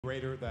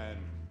Greater than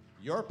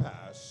your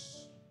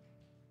past,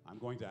 I'm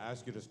going to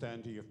ask you to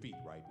stand to your feet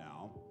right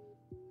now.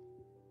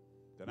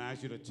 Then I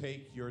ask you to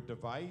take your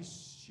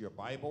device, your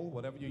Bible,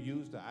 whatever you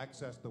use to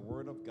access the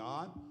Word of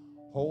God,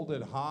 hold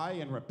it high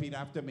and repeat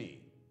after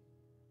me.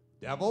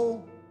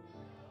 Devil,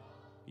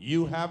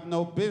 you have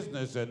no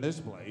business in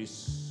this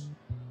place.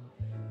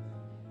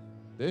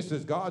 This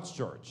is God's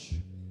church.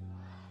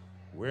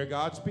 We're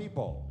God's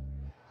people.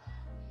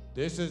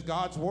 This is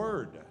God's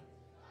Word.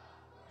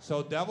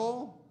 So,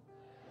 devil,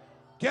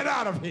 get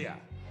out of here,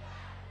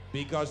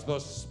 because the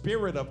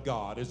Spirit of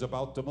God is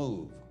about to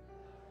move.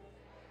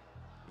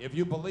 If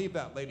you believe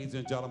that, ladies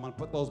and gentlemen,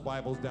 put those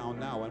Bibles down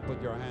now and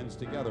put your hands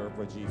together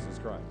for Jesus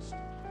Christ.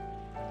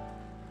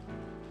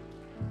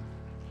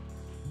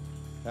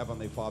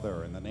 Heavenly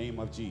Father, in the name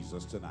of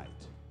Jesus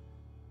tonight,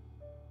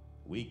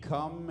 we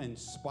come in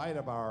spite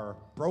of our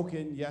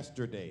broken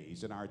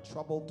yesterdays and our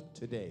troubled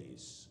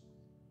todays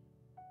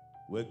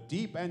with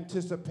deep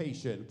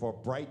anticipation for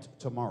bright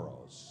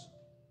tomorrows.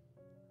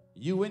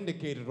 You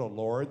indicated, O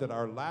Lord, that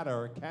our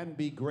latter can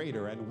be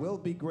greater and will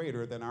be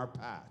greater than our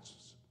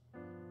pasts,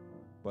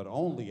 but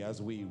only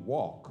as we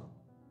walk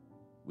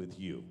with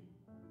you.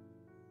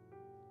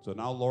 So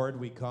now, Lord,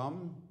 we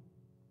come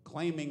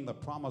claiming the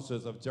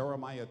promises of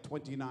Jeremiah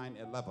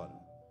 29:11.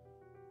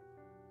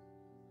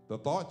 The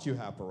thoughts you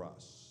have for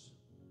us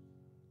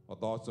are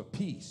thoughts of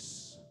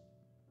peace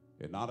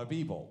and not of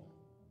evil,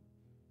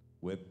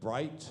 with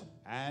bright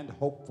and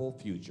hopeful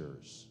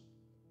futures.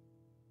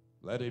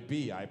 Let it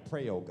be, I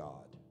pray, O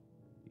God,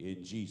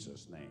 in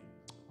Jesus' name.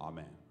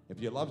 Amen.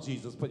 If you love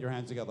Jesus, put your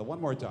hands together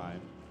one more time.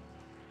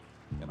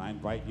 And I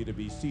invite you to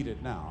be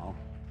seated now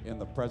in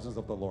the presence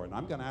of the Lord. And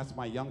I'm going to ask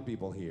my young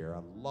people here, I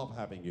love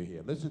having you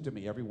here. Listen to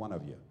me, every one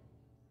of you.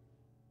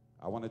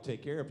 I want to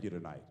take care of you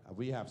tonight.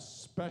 We have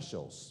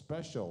special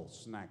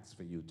snacks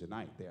for you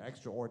tonight. They're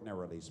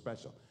extraordinarily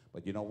special.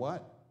 But you know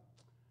what?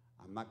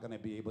 I'm not going to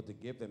be able to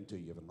give them to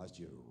you unless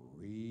you're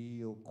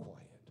real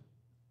quiet.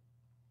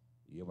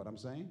 You hear what I'm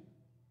saying?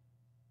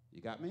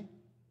 You got me?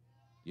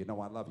 You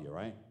know I love you,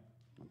 right?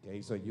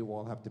 Okay, so you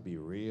all have to be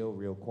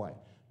real quiet.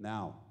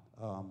 Now,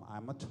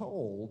 I'm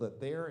told that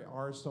there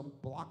are some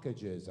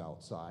blockages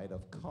outside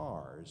of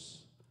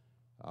cars.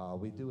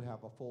 We do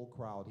have a full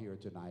crowd here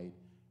tonight,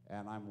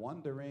 and I'm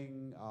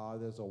wondering,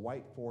 there's a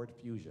white Ford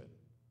Fusion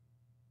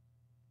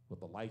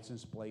with the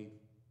license plate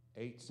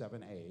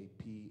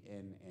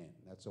 87APNN.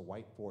 That's a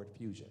white Ford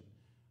Fusion.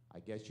 I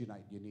guess you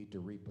need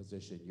to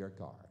reposition your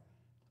car.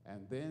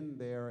 And then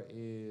there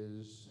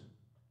is,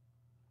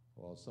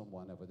 well,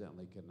 someone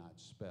evidently cannot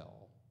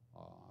spell.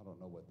 I don't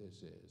know what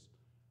this is.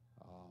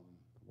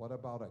 What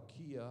about a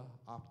Kia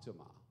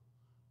Optima?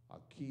 A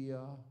Kia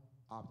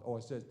oh,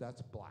 it says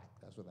that's black.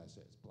 That's what that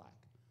says, black.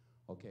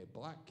 Okay,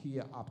 black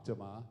Kia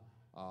Optima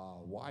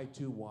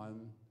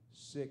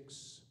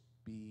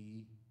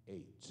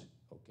Y216B8.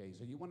 Okay,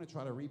 so you want to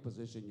try to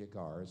reposition your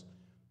cars,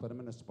 put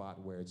them in a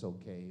spot where it's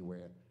okay,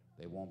 where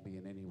they won't be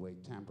in any way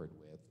tampered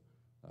with.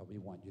 We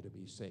want you to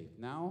be safe.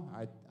 Now,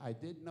 I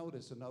did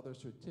notice another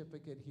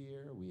certificate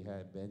here. We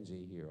had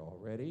Benji here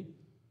already,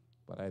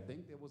 but I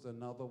think there was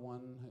another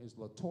one. Is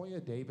LaToya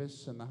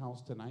Davis in the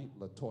house tonight?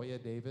 LaToya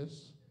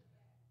Davis?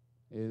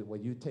 Well,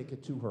 you take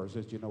it to her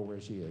since you know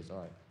where she is. All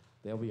right,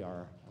 there we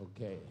are.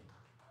 Okay.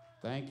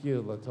 Thank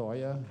you,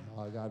 LaToya.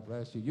 God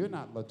bless you. You're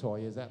not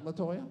LaToya. Is that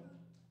LaToya?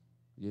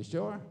 You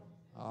sure?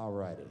 All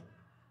righty.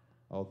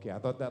 Okay, I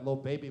thought that little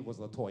baby was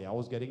LaToya. I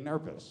was getting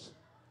nervous.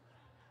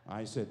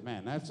 I said,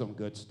 man, that's some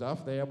good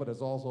stuff there, but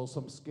there's also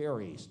some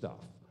scary stuff.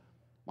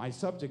 My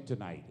subject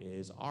tonight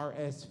is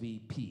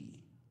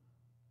R.S.V.P,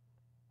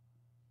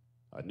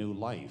 a new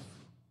life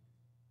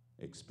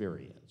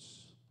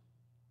experience.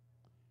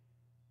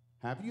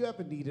 Have you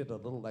ever needed a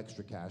little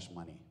extra cash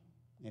money?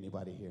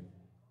 Anybody here?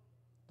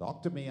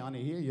 Talk to me on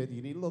it here. You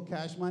need a little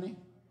cash money?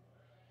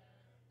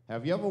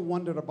 Have you ever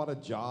wondered about a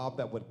job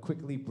that would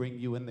quickly bring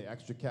you in the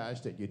extra cash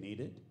that you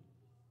needed?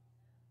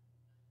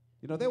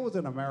 You know, there was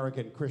an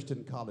American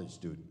Christian college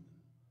student,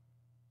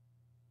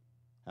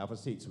 have a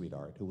seat,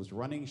 sweetheart, who was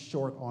running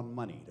short on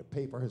money to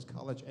pay for his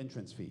college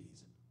entrance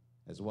fees,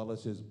 as well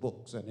as his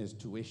books and his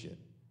tuition.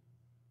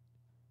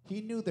 He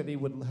knew that he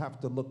would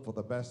have to look for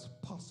the best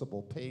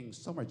possible paying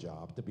summer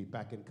job to be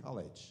back in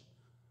college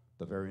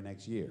the very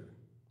next year.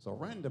 So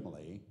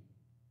randomly,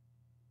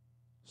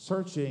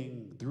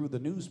 searching through the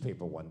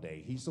newspaper one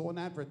day, he saw an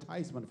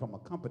advertisement from a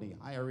company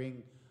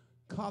hiring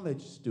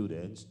college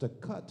students to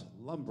cut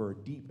lumber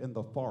deep in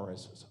the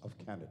forests of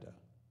Canada.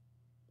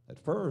 At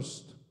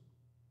first,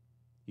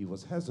 he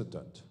was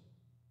hesitant.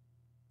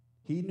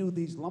 He knew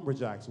these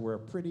lumberjacks were a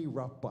pretty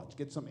rough bunch.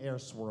 Get some air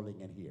swirling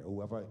in here,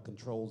 whoever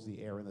controls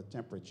the air and the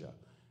temperature.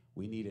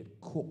 We need it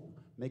cool.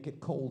 Make it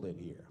cold in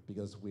here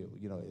because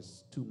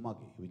it's too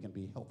muggy. We can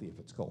be healthy if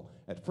it's cold.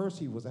 At first,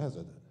 he was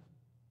hesitant.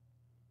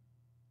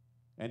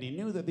 And he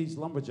knew that these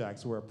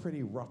lumberjacks were a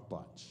pretty rough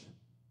bunch.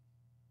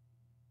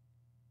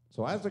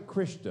 So as a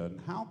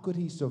Christian, how could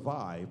he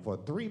survive for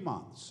 3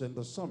 months in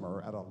the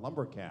summer at a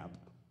lumber camp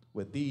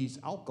with these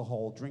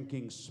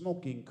alcohol-drinking,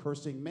 smoking,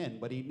 cursing men?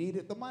 But he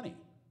needed the money.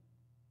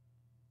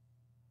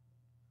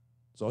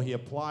 So he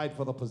applied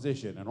for the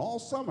position, and all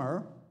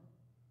summer,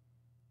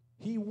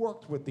 he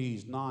worked with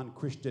these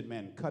non-Christian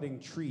men, cutting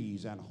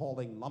trees and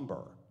hauling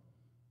lumber.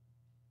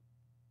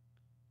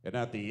 And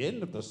at the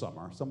end of the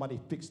summer, somebody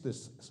fix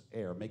this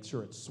air, make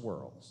sure it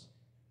swirls.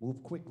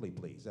 Move quickly,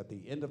 please. At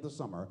the end of the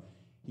summer,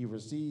 he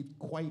received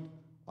quite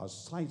a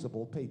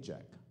sizable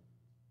paycheck.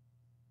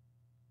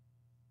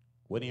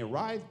 When he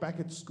arrived back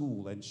at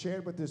school and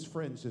shared with his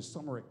friends his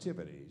summer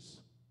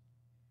activities,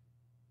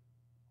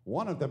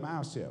 one of them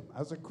asked him,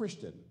 as a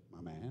Christian,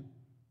 my man,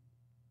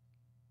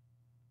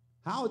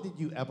 how did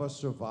you ever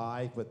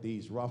survive with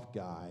these rough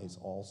guys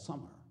all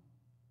summer?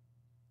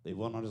 They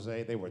went on to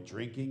say they were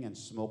drinking and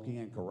smoking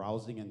and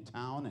carousing in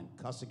town and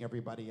cussing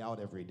everybody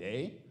out every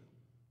day.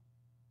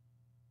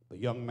 The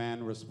young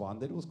man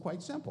responded, it was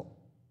quite simple.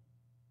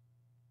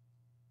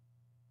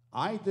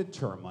 I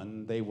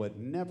determined they would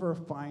never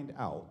find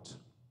out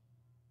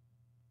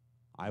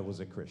I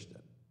was a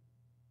Christian.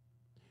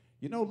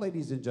 You know,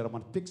 ladies and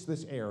gentlemen, fix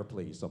this air,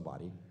 please,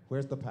 somebody.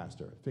 Where's the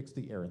pastor? Fix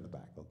the air in the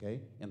back, okay?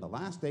 In the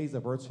last days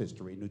of Earth's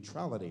history,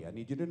 neutrality, I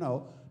need you to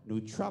know,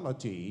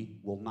 neutrality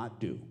will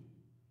not do.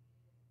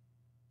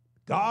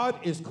 God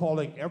is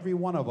calling every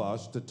one of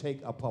us to take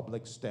a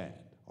public stand.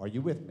 Are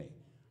you with me?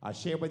 I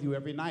share with you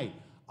every night.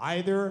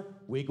 Either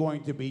we're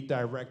going to be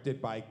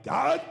directed by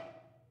God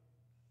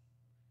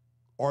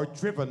or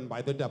driven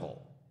by the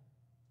devil.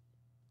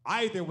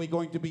 Either we're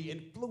going to be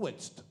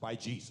influenced by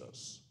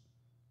Jesus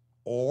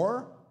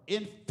or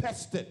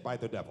infested by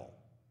the devil.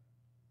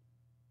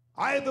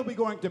 Either we're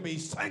going to be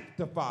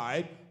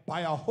sanctified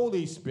by a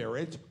Holy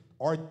Spirit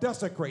or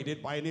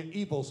desecrated by an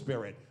evil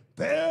spirit.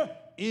 There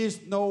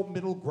is no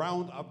middle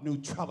ground of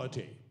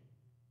neutrality.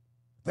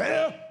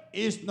 There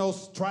is no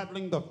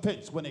straddling the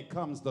fence when it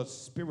comes to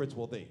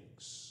spiritual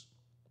things.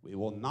 We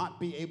will not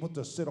be able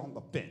to sit on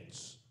the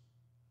fence.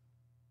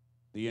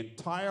 The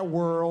entire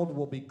world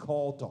will be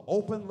called to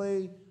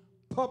openly,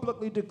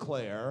 publicly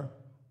declare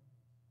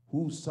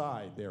whose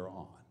side they're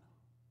on.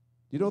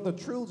 You know, the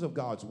truths of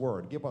God's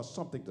word give us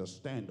something to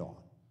stand on.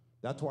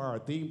 That's why our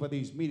theme for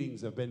these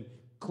meetings has been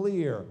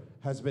clear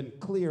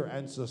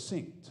and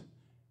succinct.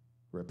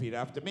 Repeat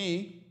after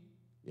me.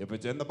 If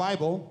it's in the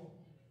Bible,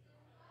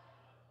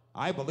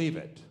 I believe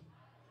it.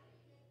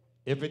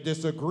 If it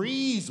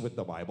disagrees with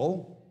the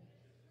Bible,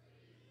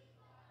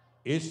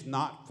 it's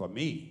not for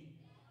me.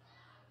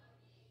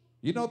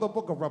 You know, the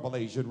book of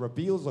Revelation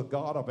reveals a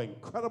God of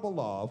incredible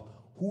love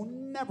who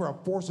never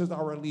forces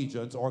our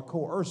allegiance or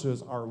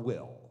coerces our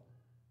will.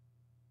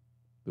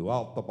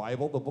 Throughout the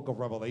Bible, the book of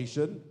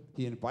Revelation,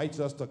 he invites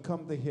us to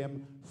come to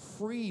him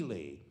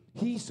freely.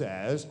 He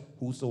says,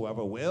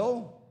 whosoever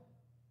will,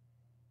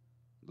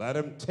 let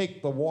him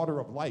take the water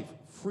of life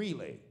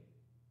freely.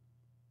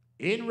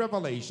 In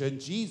Revelation,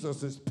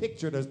 Jesus is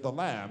pictured as the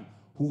Lamb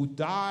who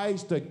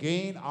dies to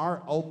gain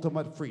our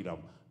ultimate freedom.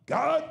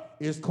 God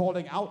is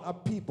calling out a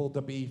people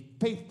to be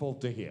faithful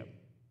to him.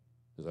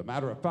 As a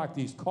matter of fact,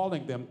 he's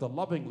calling them to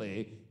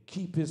lovingly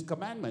keep his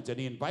commandments, and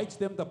he invites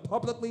them to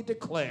publicly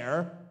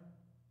declare,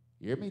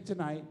 hear me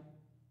tonight,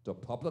 to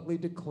publicly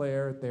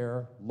declare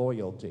their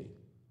loyalty,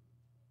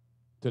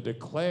 to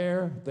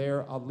declare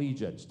their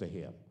allegiance to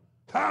him.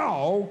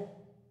 How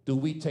do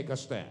we take a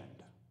stand?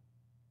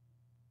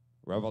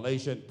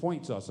 Revelation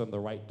points us in the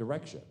right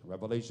direction.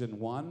 Revelation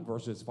 1,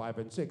 verses 5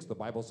 and 6, the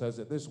Bible says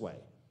it this way.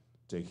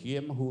 To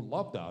him who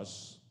loved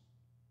us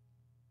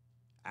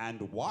and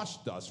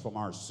washed us from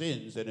our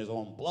sins in his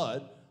own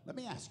blood. Let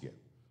me ask you,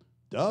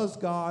 does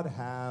God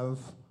have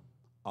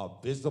a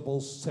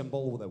visible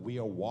symbol that we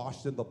are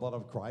washed in the blood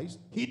of Christ?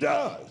 He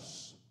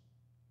does.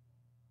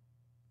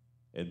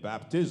 And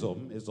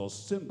baptism is a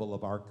symbol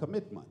of our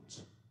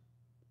commitment,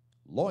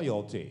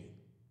 loyalty,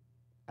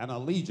 and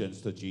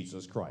allegiance to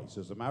Jesus Christ.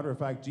 As a matter of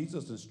fact,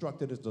 Jesus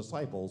instructed his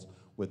disciples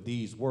with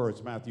these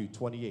words, Matthew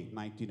 28,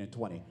 19 and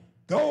 20.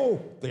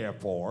 Go,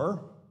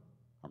 therefore,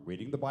 I'm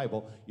reading the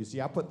Bible. You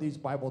see, I put these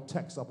Bible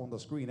texts up on the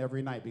screen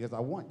every night because I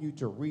want you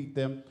to read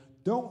them.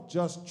 Don't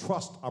just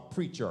trust a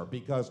preacher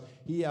because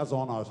he has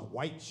on a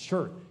white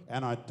shirt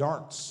and a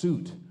dark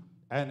suit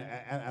and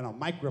a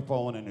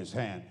microphone in his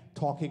hand,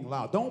 talking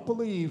loud. Don't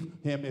believe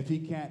him if he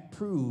can't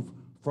prove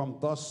from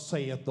thus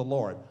saith the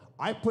Lord.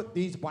 I put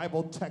these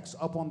Bible texts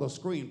up on the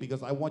screen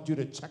because I want you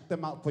to check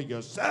them out for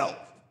yourself.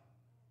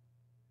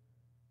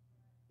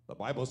 The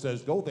Bible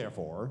says, go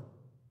therefore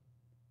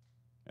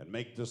and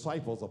make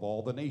disciples of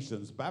all the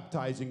nations,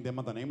 baptizing them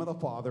in the name of the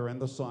Father and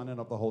the Son and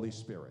of the Holy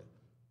Spirit,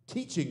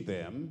 teaching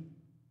them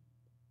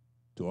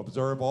to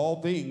observe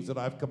all things that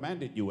I've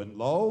commanded you. And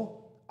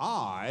lo,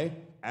 I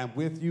am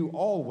with you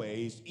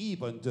always,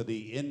 even to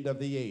the end of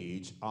the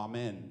age.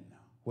 Amen.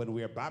 When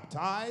we are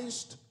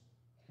baptized,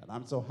 and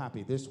I'm so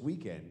happy this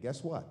weekend,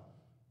 guess what?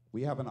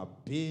 We're having a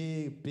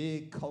big,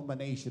 big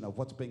culmination of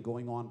what's been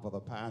going on for the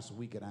past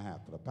week and a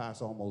half, for the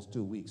past almost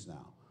 2 weeks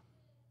now.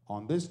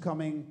 On this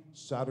coming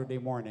Saturday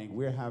morning,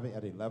 we're having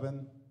at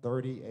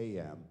 11:30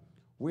 a.m.,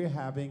 we're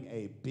having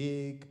a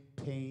big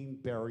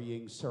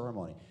pain-burying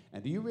ceremony.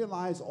 And do you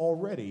realize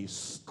already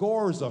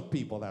scores of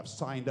people have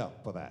signed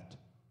up for that?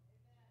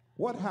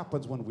 What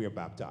happens when we are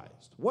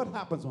baptized? What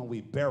happens when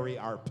we bury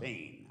our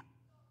pain?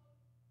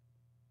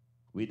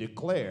 We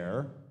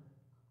declare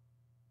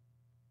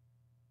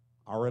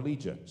our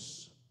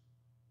allegiance.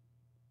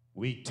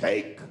 We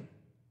take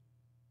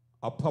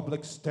a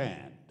public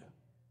stand.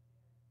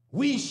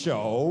 We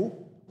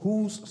show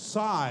whose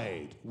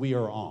side we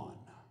are on.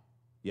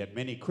 Yet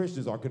many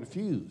Christians are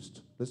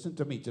confused. Listen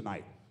to me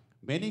tonight.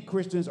 Many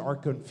Christians are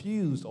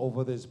confused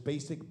over this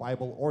basic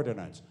Bible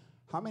ordinance.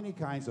 How many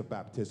kinds of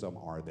baptism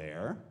are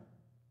there?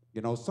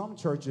 You know, some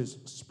churches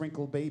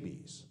sprinkle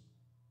babies.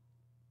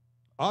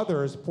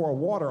 Others pour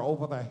water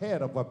over the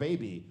head of a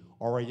baby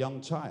or a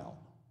young child.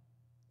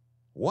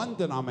 One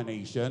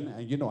denomination,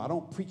 and you know, I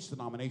don't preach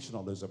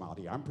denominationalism out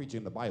here. I'm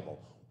preaching the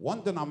Bible.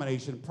 One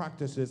denomination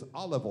practices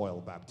olive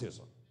oil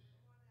baptism.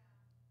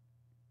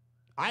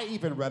 I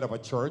even read of a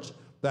church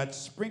that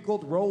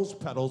sprinkled rose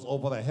petals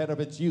over the head of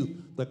its youth,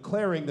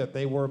 declaring that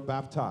they were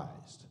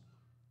baptized.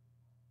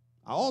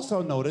 I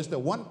also noticed that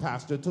one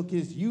pastor took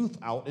his youth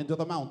out into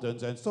the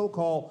mountains and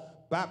so-called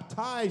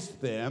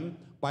baptized them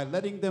by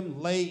letting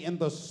them lay in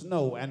the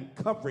snow and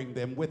covering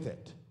them with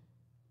it.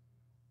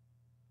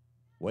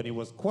 When he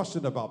was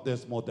questioned about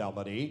this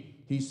modality,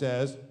 he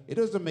says, it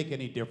doesn't make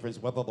any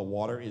difference whether the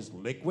water is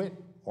liquid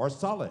or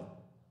solid.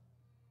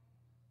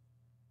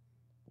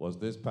 Was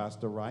this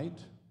pastor right?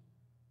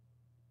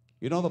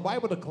 You know, the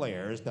Bible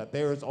declares that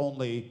there is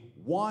only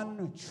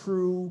one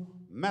true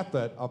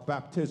method of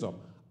baptism.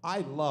 I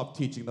love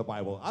teaching the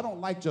Bible. I don't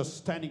like just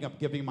standing up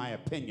giving my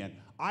opinion.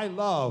 I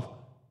love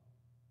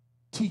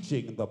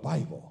teaching the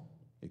Bible.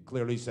 It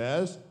clearly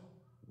says,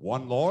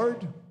 one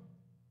Lord,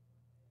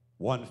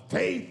 one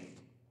faith,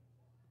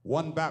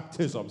 one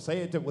baptism. Say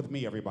it with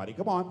me, everybody.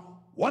 Come on.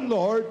 One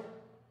Lord,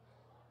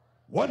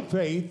 one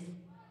faith,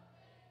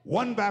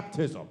 one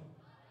baptism.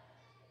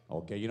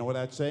 Okay, you know what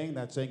that's saying?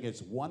 That's saying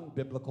it's one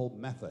biblical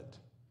method.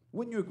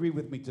 Wouldn't you agree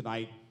with me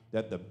tonight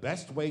that the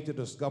best way to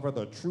discover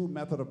the true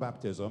method of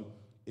baptism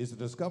is to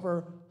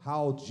discover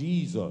how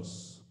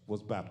Jesus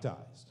was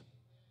baptized?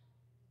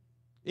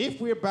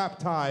 If we're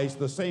baptized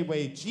the same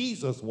way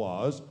Jesus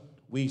was,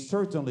 we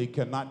certainly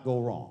cannot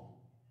go wrong.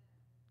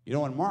 You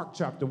know, in Mark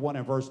chapter 1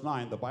 and verse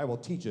 9, the Bible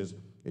teaches,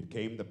 it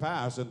came to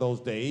pass in those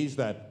days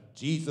that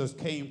Jesus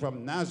came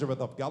from Nazareth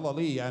of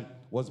Galilee and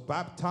was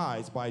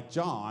baptized by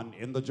John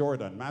in the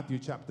Jordan. Matthew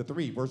chapter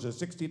 3, verses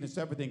 16 and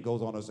 17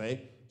 goes on to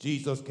say,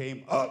 Jesus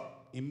came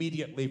up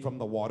immediately from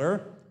the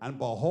water, and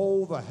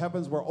behold, the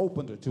heavens were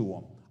opened to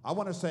him. I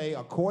want to say,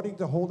 according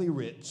to Holy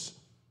Writs,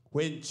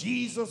 when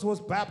Jesus was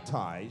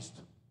baptized,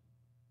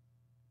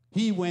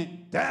 he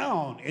went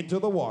down into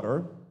the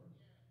water,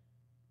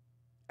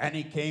 and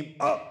he came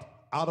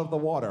up out of the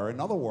water. In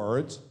other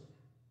words,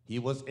 he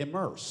was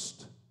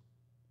immersed.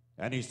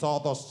 And he saw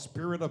the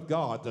Spirit of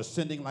God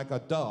descending like a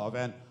dove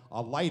and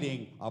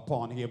alighting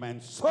upon him.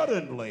 And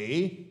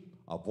suddenly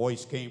a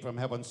voice came from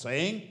heaven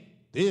saying,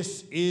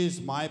 this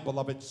is my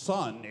beloved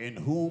Son, in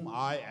whom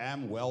I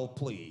am well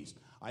pleased.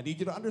 I need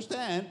you to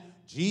understand,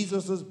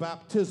 Jesus'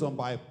 baptism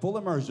by full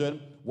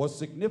immersion was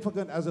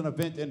significant as an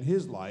event in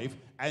his life,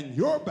 and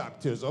your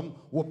baptism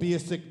will be a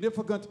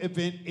significant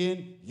event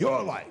in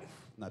your life.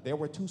 Now, there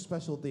were two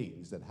special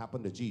things that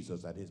happened to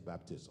Jesus at his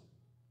baptism.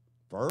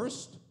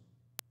 First,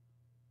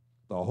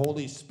 the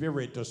Holy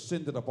Spirit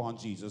descended upon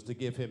Jesus to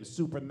give him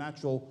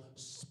supernatural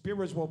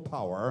spiritual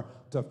power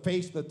to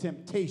face the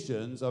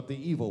temptations of the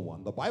evil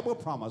one. The Bible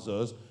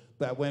promises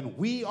that when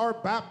we are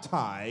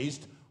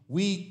baptized,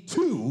 we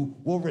too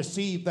will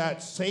receive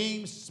that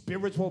same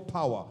spiritual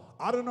power.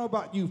 I don't know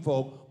about you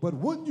folk, but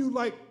wouldn't you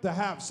like to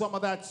have some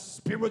of that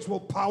spiritual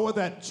power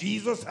that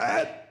Jesus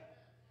had?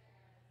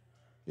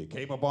 It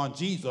came upon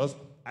Jesus,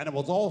 and it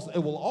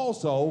will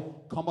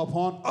also come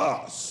upon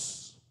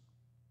us.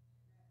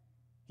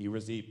 He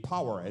received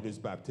power at his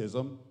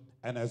baptism,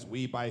 and as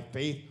we by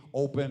faith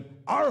open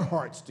our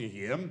hearts to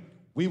him,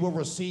 we will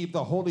receive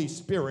the Holy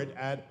Spirit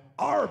at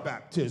our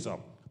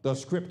baptism. The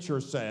scripture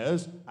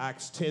says,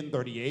 Acts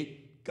 10:38,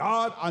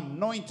 God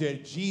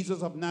anointed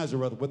Jesus of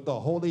Nazareth with the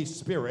Holy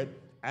Spirit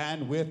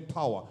and with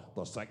power.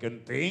 The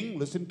second thing,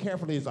 listen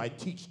carefully as I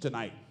teach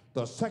tonight,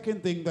 the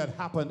second thing that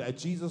happened at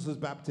Jesus'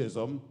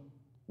 baptism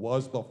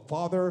was the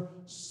Father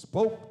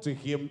spoke to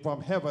him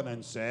from heaven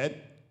and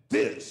said,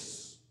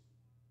 this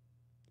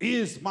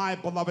is my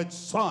beloved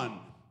Son,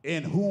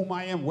 in whom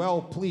I am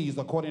well pleased,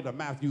 according to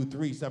Matthew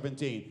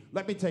 3:17.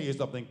 Let me tell you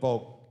something,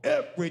 folks.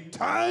 Every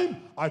time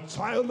a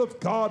child of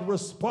God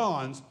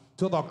responds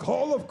to the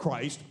call of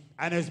Christ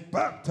and is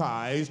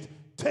baptized,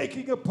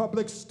 taking a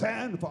public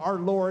stand for our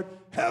Lord,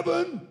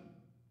 heaven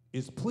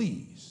is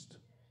pleased.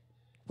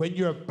 When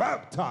you're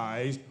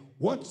baptized,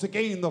 once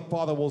again the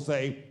Father will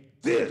say,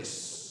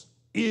 this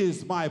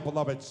is my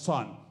beloved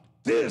Son.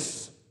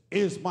 This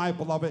is my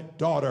beloved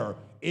daughter,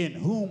 in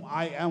whom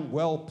I am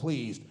well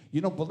pleased.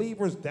 You know,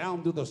 believers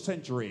down through the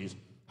centuries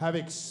have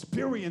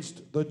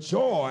experienced the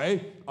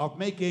joy of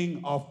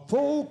making a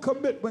full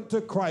commitment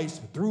to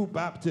Christ through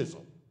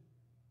baptism.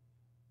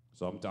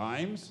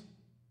 Sometimes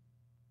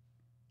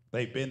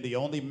they've been the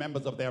only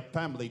members of their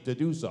family to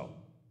do so.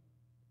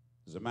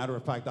 As a matter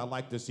of fact, I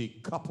like to see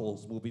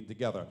couples moving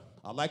together.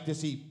 I like to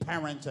see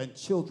parents and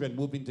children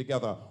moving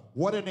together.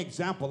 What an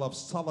example of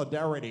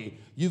solidarity.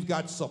 You've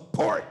got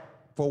support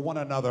for one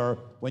another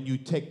when you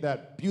take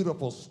that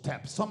beautiful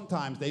step.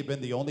 Sometimes they've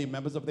been the only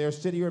members of their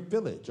city or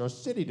village or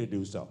city to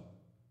do so.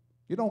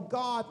 You know,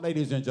 God,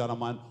 ladies and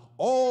gentlemen,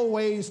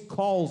 always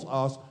calls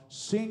us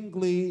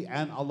singly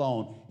and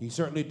alone. He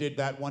certainly did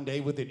that one day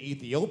with an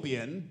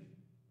Ethiopian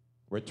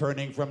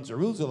returning from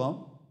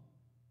Jerusalem.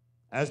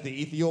 As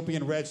the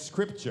Ethiopian read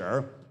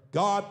scripture,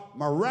 God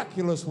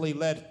miraculously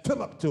led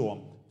Philip to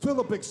him.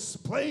 Philip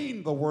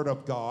explained the word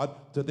of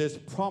God to this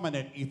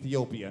prominent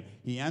Ethiopian.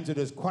 He answered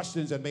his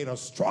questions and made a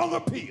strong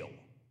appeal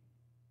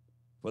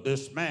for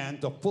this man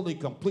to fully,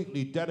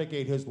 completely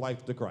dedicate his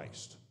life to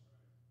Christ.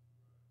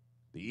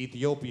 The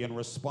Ethiopian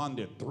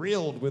responded,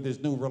 thrilled with his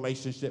new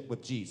relationship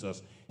with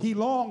Jesus. He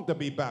longed to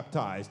be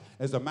baptized.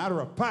 As a matter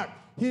of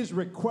fact, his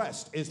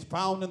request is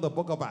found in the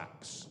book of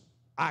Acts.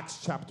 Acts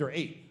chapter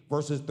 8,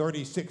 verses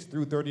 36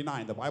 through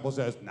 39. The Bible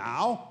says,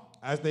 now,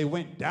 as they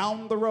went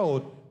down the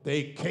road,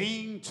 they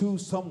came to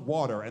some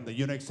water. And the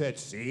eunuch said,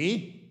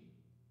 see,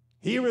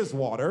 here is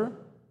water.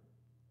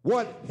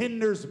 What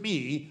hinders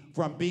me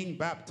from being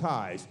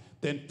baptized?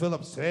 Then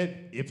Philip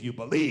said, if you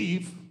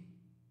believe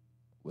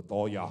with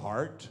all your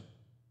heart,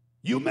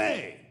 you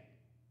may.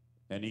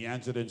 And he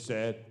answered and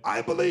said,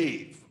 I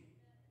believe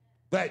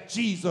that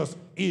Jesus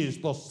is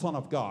the Son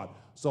of God.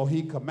 So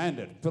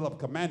Philip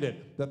commanded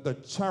that the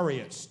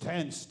chariot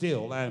stand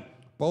still, and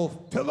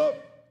both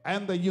Philip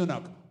and the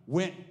eunuch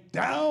went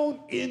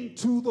down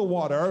into the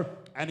water,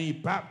 and he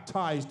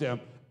baptized them.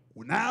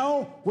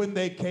 Now, when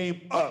they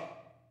came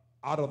up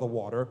out of the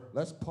water,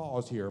 let's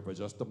pause here for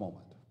just a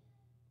moment.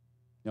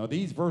 Now,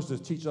 these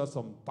verses teach us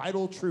some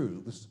vital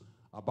truths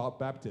about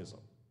baptism.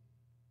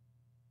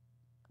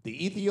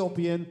 The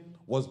Ethiopian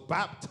was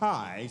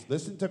baptized,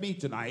 listen to me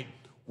tonight,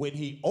 when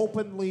he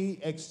openly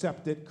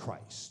accepted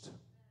Christ.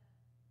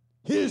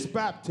 His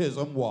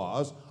baptism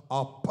was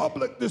a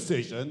public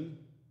decision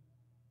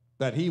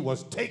that he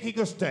was taking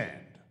a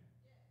stand.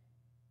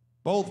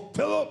 Both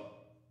Philip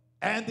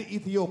and the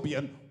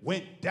Ethiopian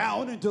went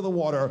down into the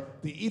water.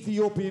 The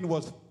Ethiopian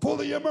was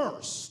fully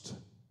immersed.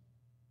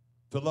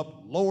 Philip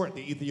lowered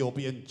the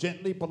Ethiopian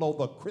gently below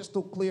the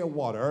crystal clear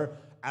water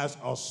as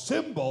a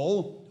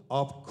symbol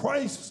of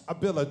Christ's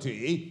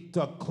ability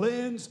to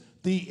cleanse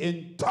the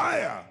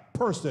entire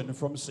person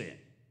from sin.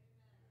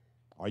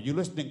 Are you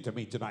listening to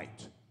me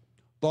tonight?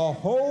 The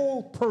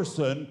whole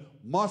person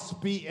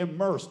must be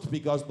immersed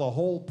because the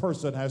whole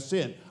person has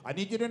sinned. I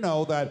need you to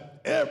know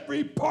that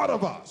every part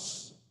of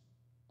us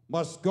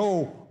must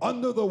go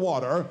under the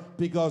water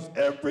because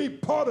every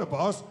part of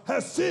us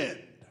has sinned.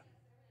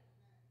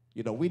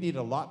 You know, we need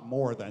a lot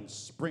more than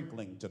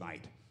sprinkling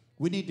tonight.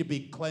 We need to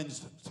be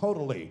cleansed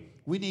totally.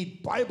 We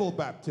need Bible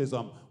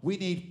baptism. We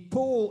need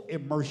full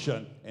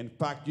immersion. In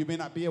fact, you may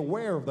not be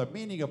aware of the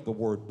meaning of the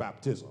word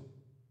baptism.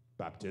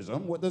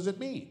 Baptism, what does it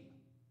mean?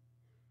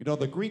 You know,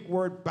 the Greek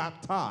word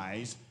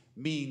baptize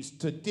means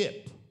to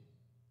dip,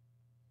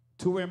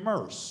 to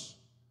immerse,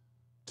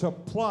 to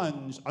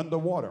plunge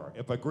underwater.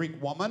 If a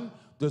Greek woman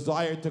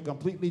desired to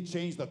completely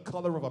change the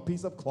color of a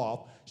piece of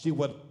cloth, she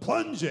would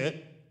plunge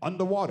it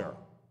underwater.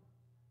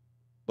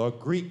 The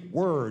Greek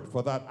word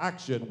for that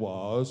action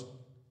was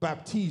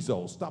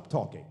baptizo. Stop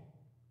talking.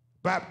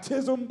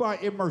 Baptism by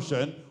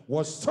immersion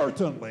was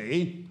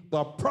certainly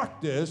the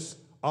practice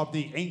of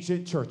the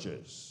ancient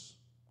churches.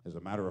 As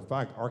a matter of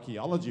fact,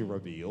 archaeology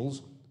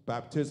reveals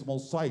baptismal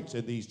sites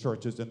in these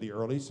churches in the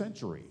early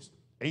centuries.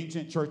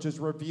 Ancient churches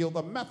reveal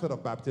the method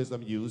of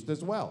baptism used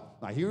as well.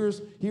 Now here's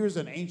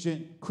an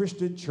ancient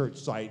Christian church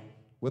site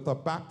with a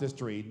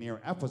baptistry near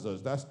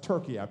Ephesus. That's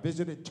Turkey. I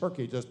visited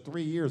Turkey just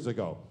 3 years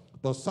ago.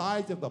 The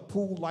size of the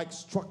pool-like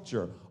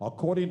structure,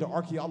 according to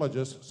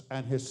archaeologists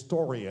and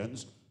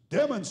historians,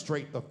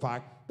 demonstrate the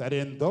fact that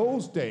in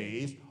those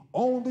days,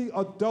 only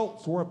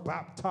adults were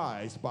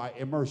baptized by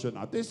immersion.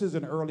 Now, this is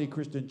an early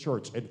Christian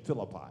church in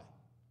Philippi.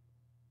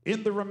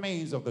 In the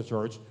remains of the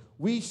church,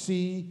 we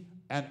see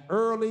an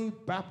early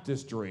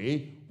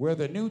baptistry where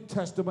the New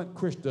Testament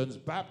Christians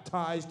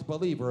baptized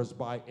believers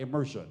by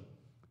immersion.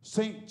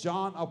 St.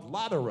 John of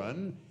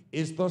Lateran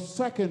is the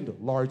second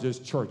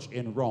largest church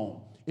in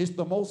Rome. It's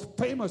the most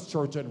famous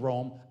church in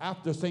Rome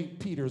after St.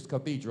 Peter's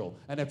Cathedral.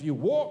 And if you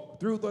walk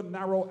through the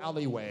narrow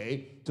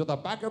alleyway to the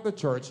back of the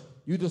church,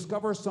 you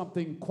discover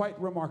something quite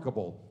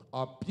remarkable,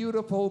 a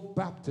beautiful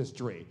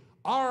baptistry.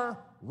 Our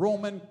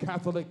Roman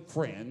Catholic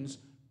friends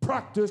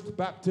practiced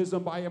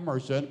baptism by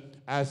immersion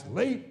as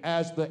late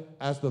as the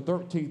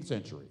 13th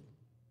century.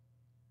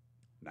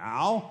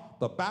 Now,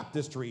 the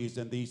baptistries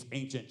in these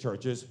ancient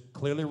churches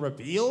clearly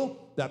reveal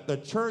that the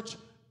church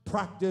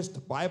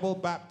practiced Bible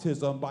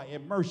baptism by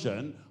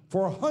immersion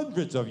for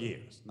hundreds of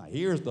years. Now,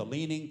 here's the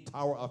Leaning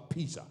Tower of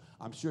Pisa.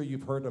 I'm sure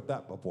you've heard of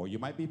that before. You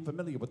might be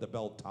familiar with the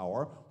bell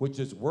tower, which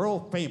is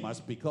world famous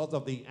because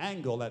of the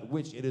angle at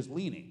which it is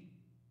leaning.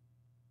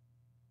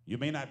 You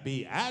may not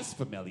be as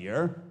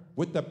familiar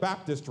with the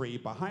baptistry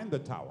behind the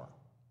tower,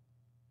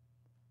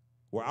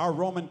 where our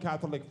Roman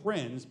Catholic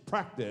friends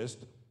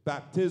practiced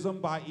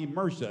baptism by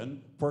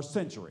immersion for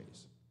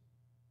centuries.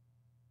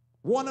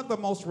 One of the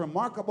most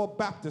remarkable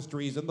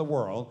baptistries in the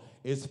world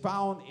is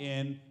found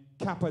in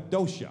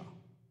Cappadocia.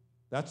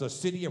 That's a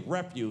city of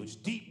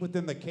refuge deep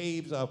within the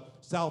caves of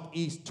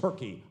southeast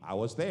Turkey. I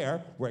was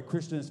there, where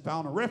Christians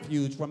found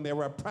refuge from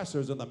their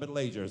oppressors in the Middle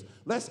Ages.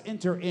 Let's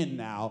enter in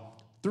now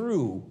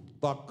through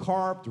the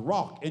carved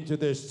rock into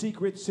this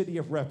secret city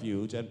of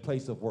refuge and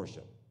place of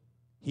worship.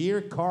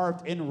 Here,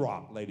 carved in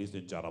rock, ladies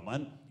and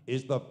gentlemen,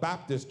 is the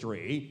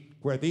baptistry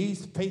where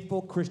these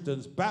faithful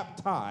Christians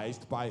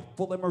baptized by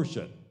full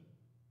immersion.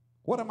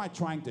 What am I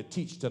trying to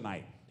teach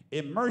tonight?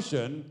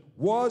 Immersion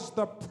was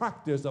the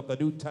practice of the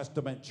New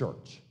Testament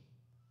church.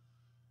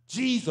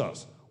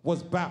 Jesus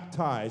was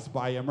baptized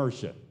by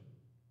immersion.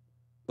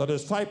 The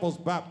disciples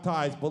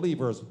baptized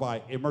believers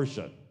by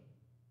immersion.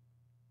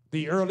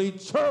 The early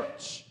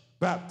church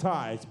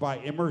baptized by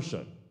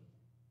immersion.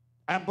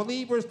 And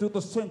believers through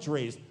the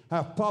centuries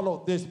have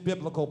followed this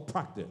biblical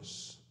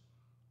practice.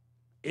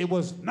 It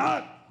was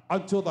not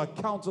until the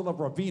Council of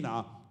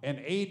Ravenna in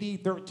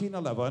AD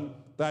 1311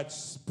 that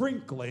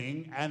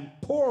sprinkling and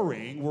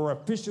pouring were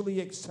officially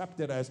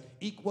accepted as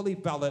equally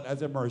valid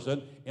as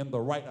immersion in the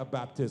rite of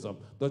baptism.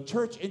 The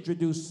church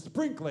introduced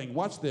sprinkling,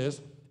 watch this,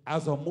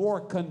 as a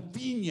more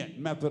convenient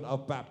method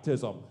of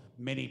baptism.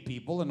 Many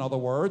people, in other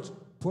words,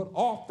 put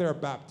off their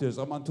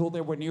baptism until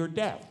they were near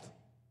death.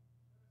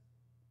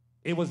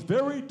 It was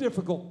very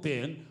difficult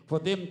then for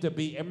them to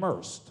be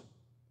immersed.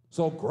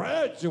 So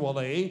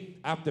gradually,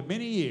 after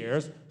many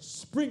years,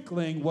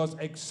 sprinkling was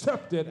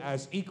accepted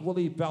as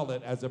equally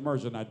valid as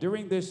immersion. Now,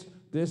 during this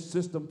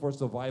System for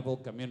Survival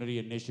Community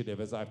Initiative,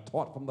 as I've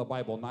taught from the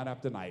Bible night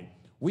after night,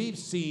 we've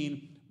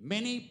seen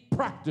many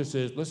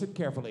practices, listen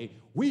carefully,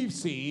 we've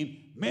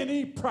seen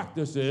many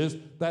practices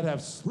that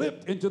have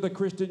slipped into the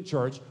Christian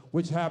church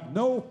which have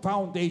no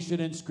foundation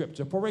in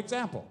Scripture. For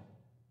example,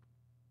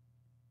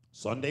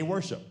 Sunday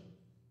worship,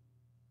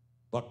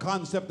 the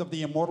concept of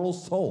the immortal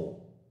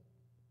soul,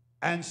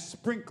 and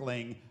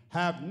sprinkling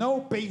have no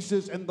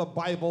basis in the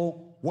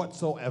Bible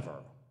whatsoever.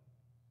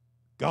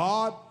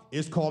 God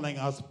is calling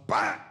us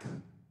back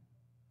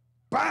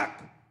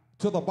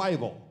to the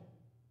Bible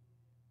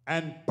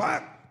and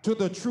back to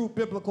the true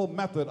biblical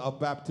method of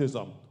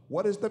baptism.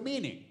 What is the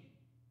meaning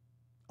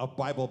of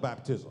Bible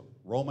baptism?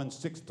 Romans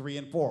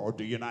 6:3-4. Or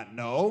do you not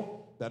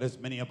know that as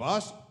many of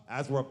us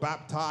as were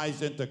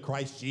baptized into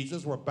Christ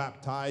Jesus were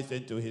baptized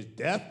into his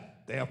death?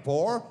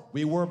 Therefore,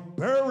 we were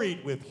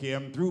buried with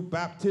him through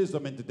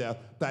baptism into death,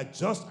 that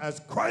just as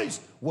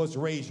Christ was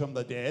raised from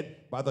the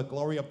dead by the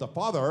glory of the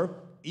Father,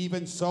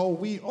 even so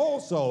we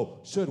also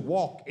should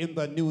walk in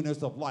the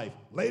newness of life.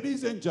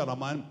 Ladies and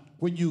gentlemen,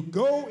 when you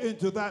go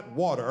into that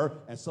water,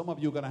 and some of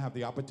you are going to have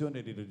the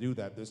opportunity to do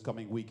that this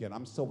coming weekend,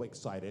 I'm so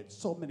excited.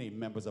 So many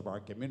members of our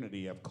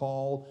community have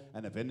called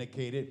and have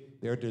indicated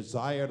their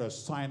desire to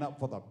sign up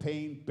for the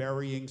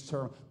pain-burying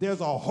ceremony. There's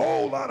a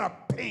whole lot of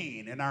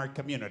pain in our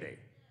community.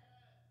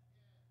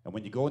 And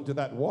when you go into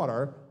that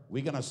water,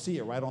 we're going to see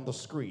it right on the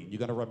screen. You're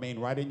going to remain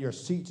right in your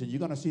seats, and you're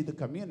going to see the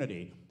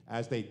community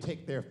as they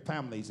take their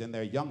families and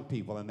their young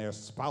people and their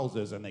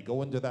spouses, and they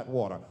go into that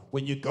water.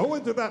 When you go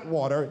into that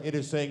water, it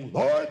is saying,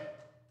 Lord,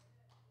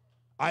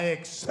 I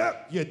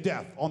accept your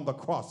death on the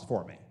cross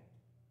for me.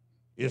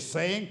 It's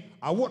saying,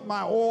 I want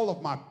all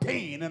of my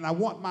pain, and I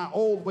want my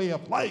old way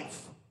of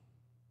life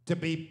to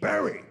be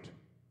buried,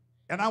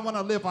 and I want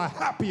to live a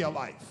happier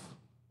life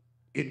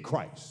in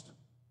Christ.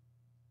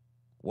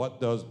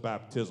 What does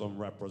baptism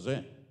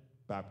represent?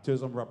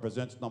 Baptism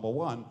represents, number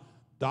one,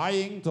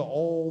 dying to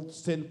old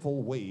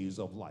sinful ways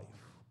of life.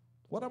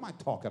 What am I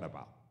talking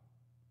about?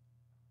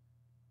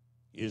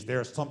 Is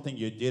there something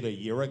you did a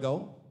year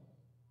ago,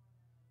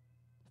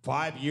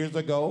 5 years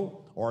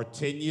ago, or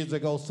 10 years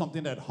ago,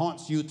 something that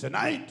haunts you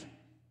tonight?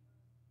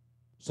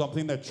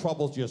 Something that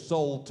troubles your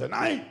soul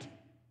tonight?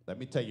 Let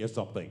me tell you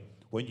something.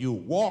 When you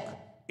walk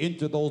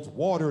into those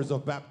waters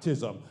of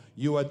baptism,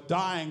 you are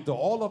dying to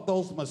all of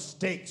those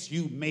mistakes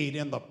you made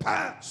in the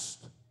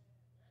past.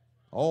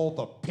 All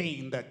the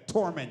pain that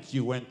torments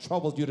you and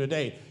troubles you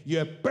today,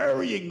 you're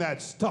burying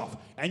that stuff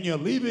and you're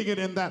leaving it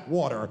in that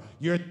water.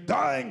 You're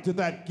dying to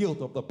that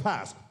guilt of the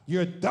past.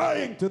 You're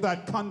dying to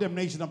that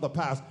condemnation of the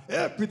past.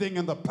 Everything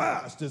in the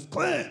past is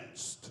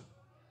cleansed.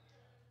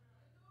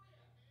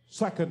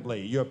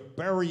 Secondly, you're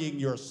burying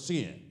your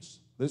sins.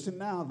 Listen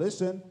now,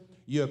 listen.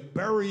 You're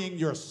burying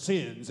your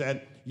sins,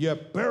 and you're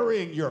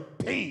burying your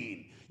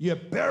pain. You're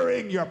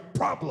burying your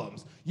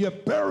problems. You're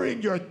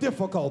burying your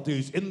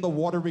difficulties in the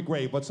watery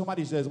grave. But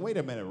somebody says, wait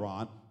a minute,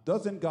 Ron,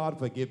 doesn't God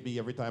forgive me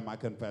every time I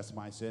confess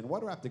my sin? Why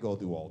do I have to go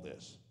through all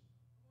this?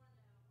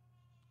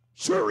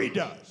 Sure he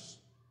does.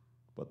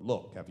 But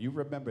look, have you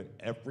remembered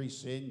every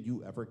sin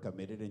you ever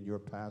committed in your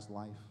past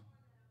life?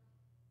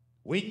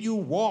 When you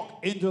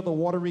walk into the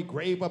watery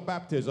grave of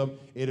baptism,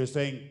 it is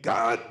saying,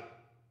 God,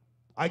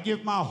 I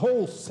give my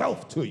whole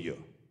self to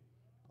you.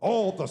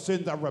 All the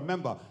sins I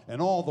remember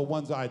and all the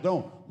ones I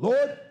don't.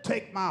 Lord,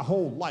 take my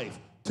whole life.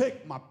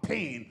 Take my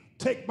pain.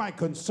 take my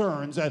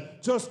concerns and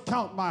just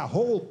count my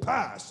whole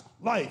past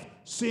life,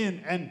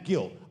 sin, and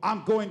guilt.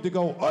 I'm going to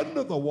go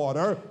under the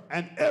water,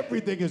 and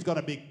everything is going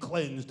to be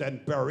cleansed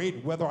and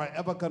buried, whether I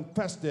ever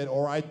confessed it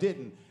or I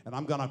didn't. And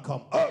I'm going to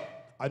come up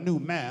a new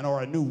man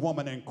or a new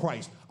woman in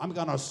Christ. I'm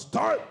going to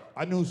start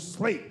a new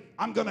slate.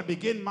 I'm going to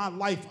begin my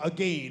life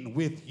again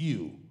with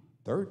you.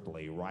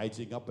 Thirdly,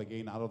 rising up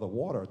again out of the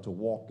water to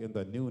walk in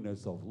the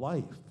newness of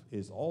life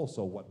is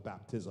also what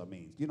baptism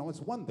means. You know, it's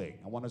one thing,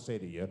 I want to say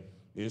to you,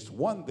 it's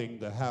one thing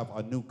to have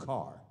a new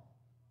car.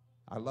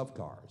 I love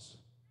cars.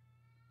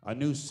 A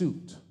new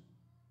suit.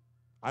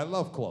 I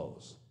love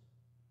clothes.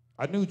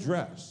 A new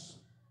dress.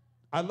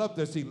 I love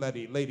to see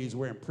ladies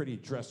wearing pretty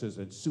dresses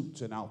and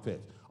suits and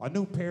outfits. A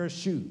new pair of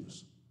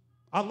shoes.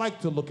 I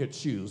like to look at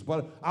shoes,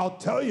 but I'll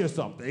tell you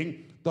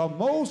something. The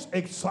most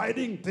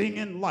exciting thing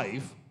in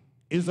life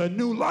is a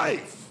new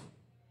life.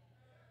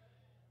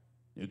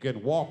 You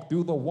can walk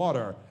through the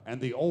water and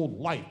the old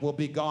life will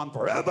be gone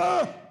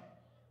forever.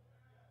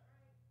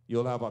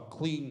 You'll have a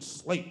clean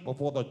slate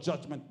before the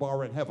judgment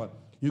bar in heaven.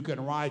 You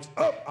can rise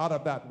up out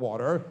of that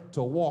water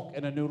to walk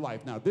in a new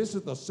life. Now, this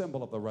is the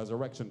symbol of the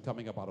resurrection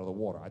coming up out of the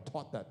water. I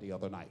taught that the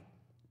other night.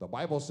 The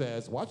Bible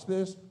says, watch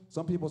this.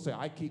 Some people say,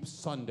 I keep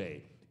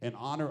Sunday in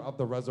honor of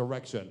the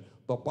resurrection.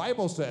 The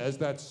Bible says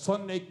that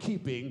Sunday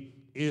keeping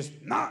is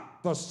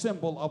not the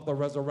symbol of the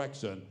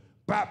resurrection.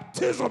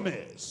 Baptism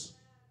is.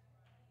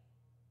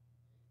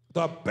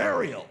 The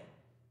burial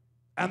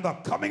and the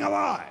coming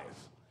alive.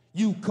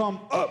 You come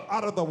up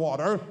out of the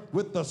water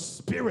with the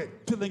Spirit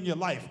filling your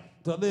life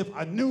to live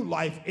a new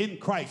life in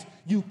Christ.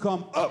 You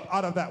come up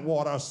out of that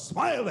water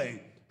smiling,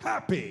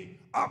 happy,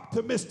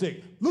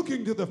 optimistic,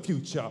 looking to the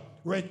future,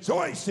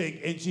 rejoicing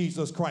in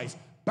Jesus Christ.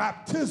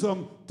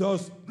 Baptism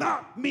does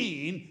not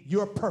mean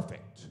you're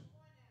perfect.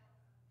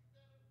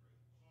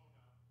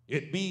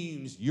 It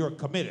means you're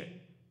committed.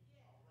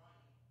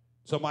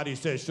 Somebody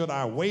says, should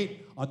I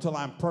wait until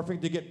I'm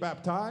perfect to get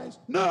baptized?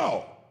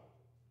 No.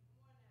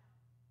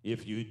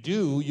 If you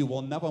do, you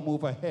will never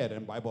move ahead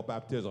in Bible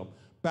baptism.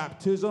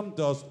 Baptism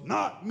does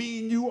not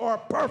mean you are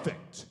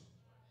perfect.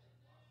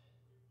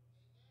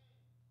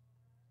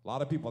 A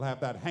lot of people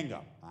have that hang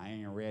up. I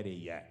ain't ready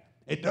yet.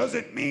 It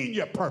doesn't mean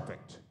you're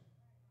perfect.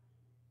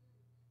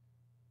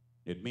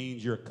 It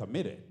means you're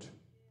committed.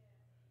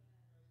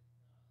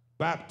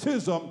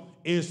 Baptism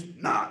is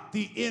not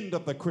the end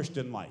of the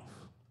Christian life.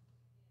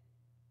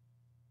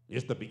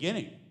 It's the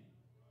beginning.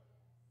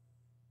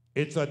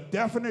 It's a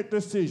definite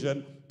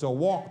decision to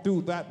walk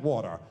through that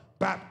water.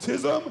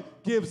 Baptism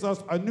gives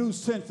us a new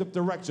sense of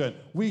direction.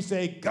 We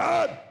say,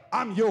 God,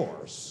 I'm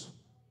yours.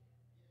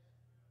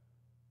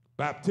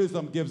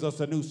 Baptism gives us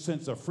a new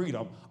sense of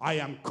freedom. I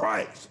am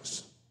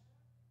Christ's.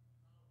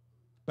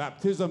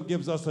 Baptism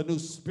gives us a new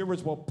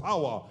spiritual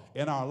power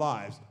in our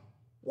lives.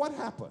 What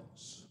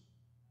happens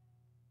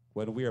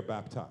when we are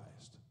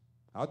baptized?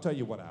 I'll tell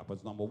you what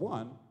happens. Number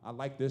one, I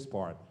like this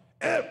part.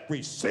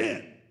 Every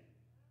sin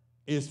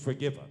is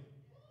forgiven.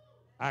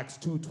 Acts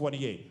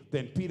 2:28.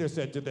 Then Peter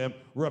said to them,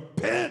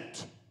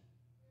 repent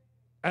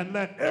and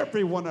let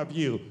every one of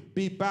you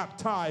be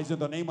baptized in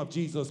the name of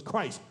Jesus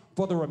Christ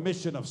for the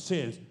remission of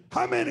sins.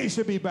 How many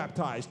should be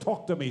baptized?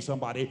 Talk to me,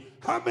 somebody.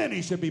 How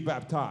many should be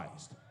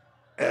baptized?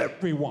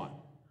 Everyone.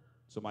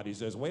 Somebody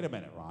says, wait a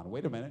minute, Ron.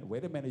 Wait a minute.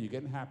 You're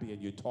getting happy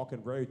and you're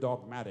talking very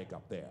dogmatic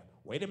up there.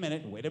 Wait a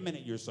minute.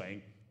 You're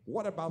saying,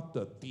 what about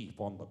the thief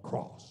on the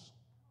cross?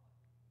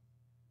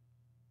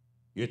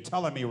 You're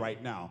telling me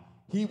right now,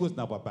 he was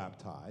never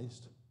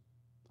baptized.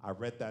 I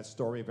read that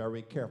story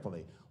very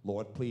carefully.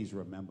 Lord, please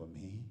remember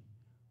me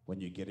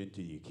when you get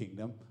into your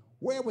kingdom.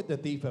 Where would the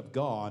thief have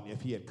gone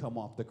if he had come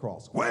off the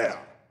cross? Where?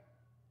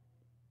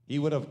 He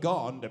would have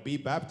gone to be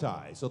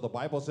baptized. So the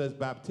Bible says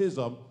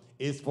baptism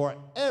is for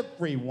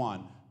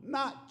everyone,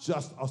 not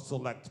just a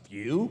select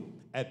few.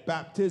 At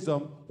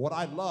baptism, what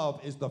I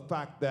love is the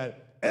fact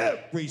that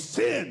every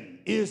sin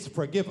is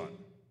forgiven.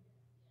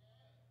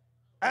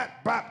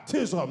 At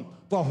baptism,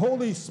 the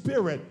Holy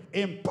Spirit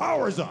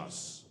empowers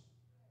us.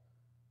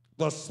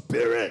 The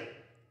Spirit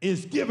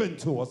is given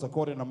to us,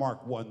 according to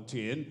Mark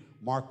 1:10.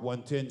 Mark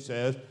 1:10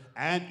 says,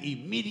 and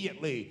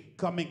immediately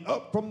coming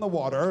up from the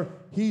water,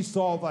 he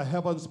saw the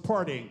heavens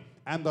parting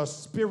and the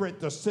Spirit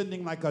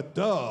descending like a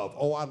dove.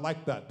 Oh, I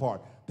like that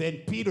part.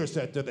 Then Peter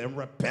said to them,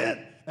 repent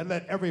and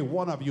let every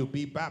one of you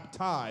be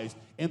baptized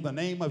in the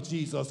name of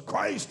Jesus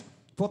Christ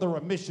for the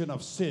remission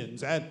of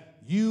sins, and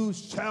you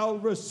shall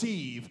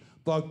receive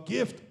the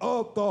gift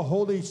of the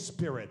Holy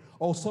Spirit.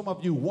 Oh, some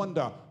of you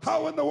wonder,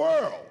 how in the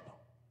world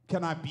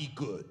can I be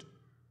good?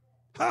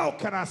 How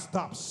can I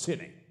stop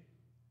sinning?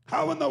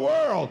 How in the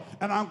world?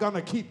 And I'm going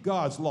to keep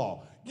God's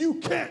law. You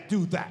can't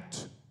do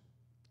that.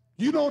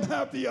 You don't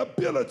have the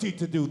ability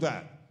to do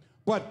that.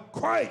 But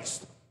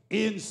Christ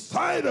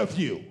inside of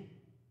you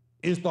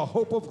is the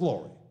hope of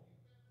glory.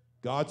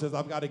 God says,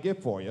 I've got a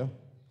gift for you.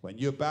 When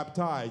you're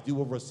baptized, you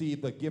will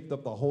receive the gift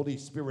of the Holy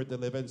Spirit to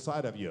live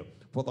inside of you.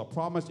 For the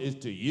promise is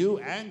to you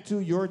and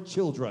to your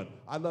children.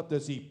 I love to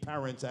see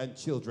parents and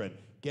children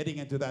getting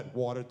into that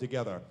water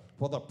together.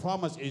 For the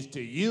promise is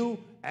to you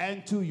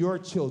and to your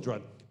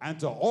children and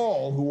to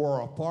all who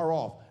are afar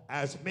off,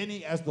 as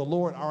many as the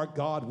Lord our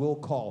God will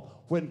call.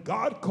 When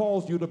God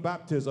calls you to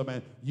baptism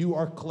and you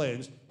are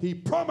cleansed, he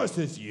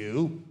promises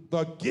you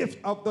the gift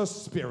of the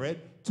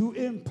Spirit to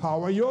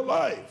empower your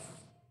life.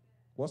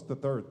 What's the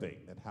third thing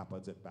that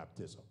happens at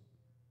baptism?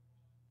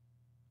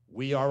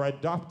 We are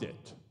adopted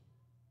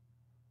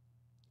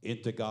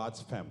into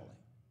God's family.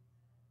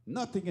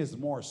 Nothing is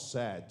more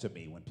sad to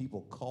me when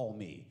people call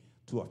me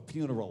to a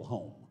funeral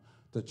home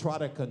to try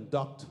to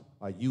conduct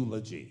a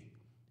eulogy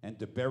and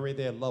to bury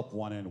their loved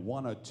one, and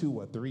 1 or 2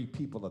 or 3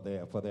 people are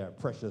there for their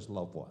precious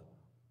loved one.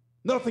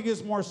 Nothing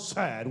is more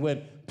sad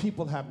when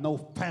people have no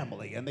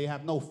family and they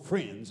have no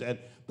friends and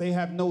they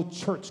have no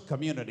church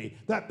community.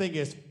 That thing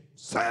is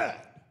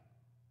sad.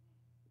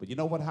 But you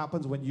know what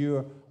happens when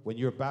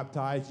you're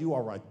baptized? You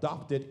are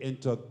adopted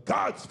into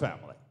God's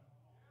family.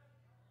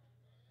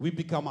 We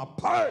become a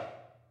part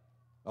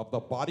of the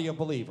body of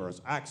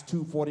believers. Acts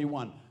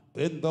 2:41.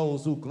 Then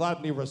those who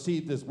gladly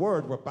received this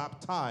word were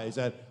baptized,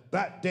 and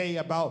that day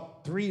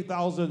about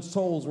 3,000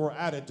 souls were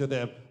added to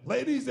them.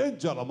 Ladies and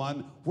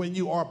gentlemen, when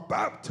you are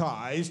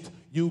baptized,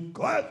 you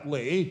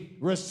gladly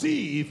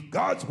receive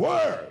God's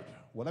word.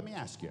 Well, let me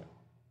ask you,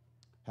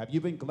 have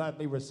you been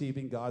gladly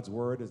receiving God's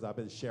word as I've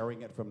been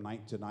sharing it from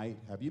night to night?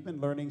 Have you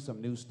been learning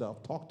some new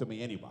stuff? Talk to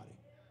me, anybody.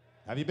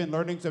 Have you been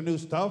learning some new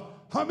stuff?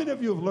 How many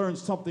of you have learned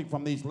something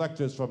from these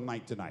lectures from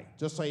night to night?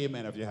 Just say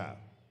amen if you have.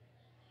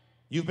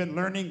 You've been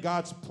learning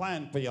God's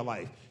plan for your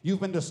life. You've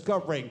been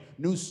discovering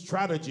new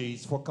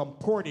strategies for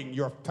comporting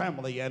your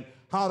family and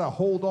how to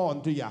hold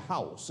on to your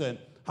house and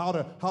how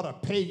to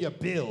pay your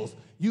bills.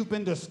 You've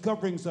been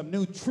discovering some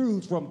new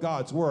truths from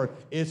God's word.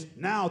 It's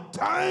now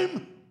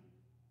time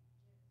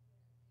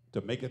to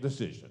make a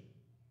decision.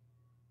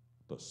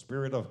 The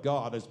Spirit of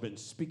God has been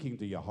speaking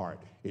to your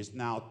heart. It's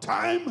now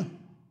time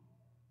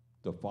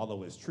to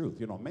follow his truth.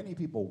 You know, many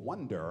people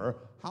wonder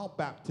how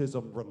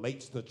baptism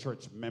relates to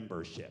church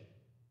membership.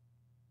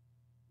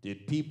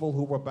 Did people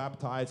who were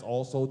baptized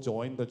also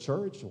join the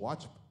church?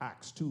 Watch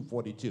Acts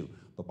 2:42.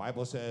 The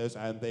Bible says,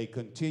 and they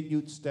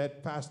continued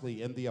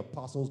steadfastly in the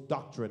apostles'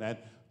 doctrine and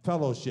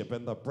fellowship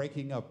and the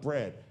breaking of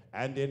bread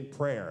and in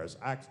prayers.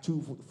 Acts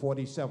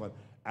 2:47.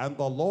 And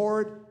the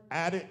Lord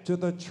added to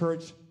the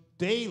church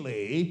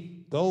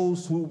daily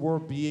those who were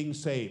being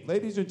saved.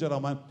 Ladies and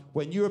gentlemen,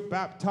 when you're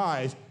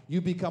baptized,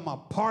 you become a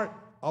part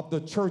of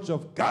the church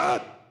of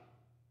God.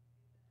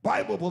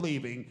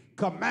 Bible-believing,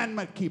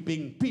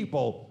 commandment-keeping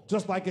people,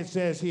 just like it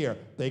says here,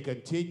 they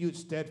continued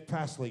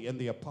steadfastly in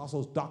the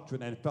apostles'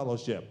 doctrine and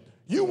fellowship.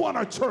 You want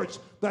a church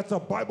that's a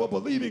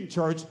Bible-believing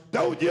church,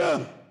 don't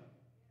you?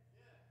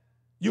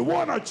 You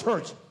want a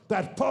church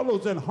that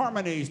follows and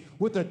harmonies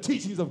with the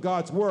teachings of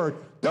God's word,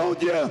 don't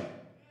you?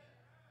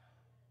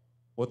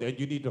 Well, then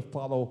you need to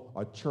follow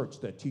a church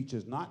that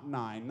teaches not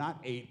 9, not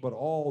 8, but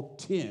all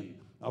 10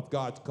 of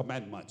God's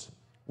commandments.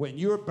 When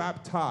you're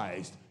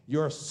baptized,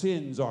 your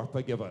sins are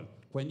forgiven.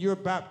 When you're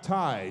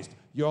baptized,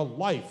 your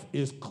life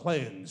is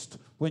cleansed.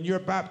 When you're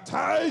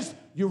baptized,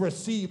 you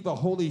receive the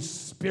Holy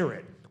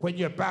Spirit. When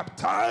you're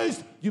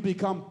baptized, you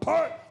become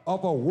part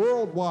of a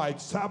worldwide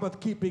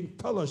Sabbath-keeping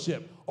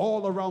fellowship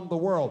all around the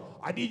world.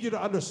 I need you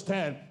to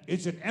understand,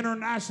 it's an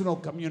international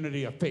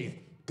community of faith.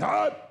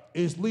 God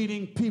is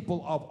leading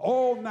people of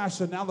all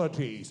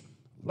nationalities,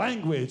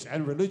 language,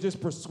 and religious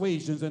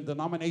persuasions and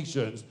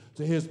denominations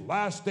to his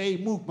last day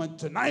movement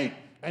tonight,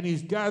 and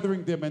he's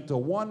gathering them into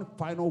one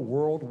final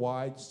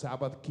worldwide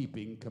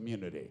Sabbath-keeping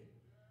community.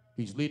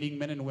 He's leading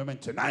men and women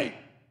tonight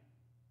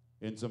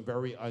in some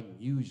very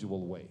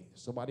unusual ways.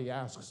 Somebody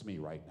asks me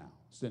right now,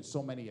 since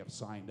so many have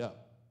signed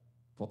up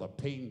for the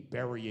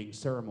pain-burying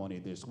ceremony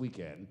this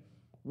weekend,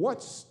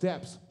 what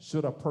steps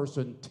should a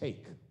person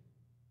take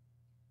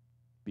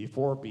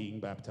before being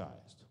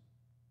baptized?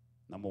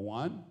 Number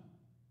 1,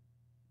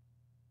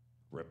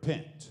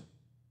 repent.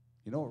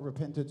 You know what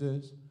repentance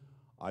is?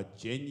 A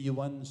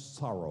genuine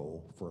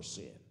sorrow for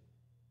sin.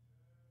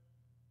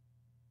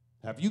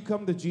 Have you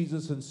come to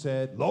Jesus and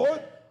said,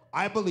 Lord,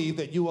 I believe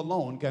that you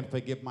alone can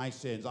forgive my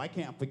sins. I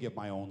can't forgive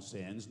my own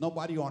sins.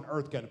 Nobody on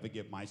earth can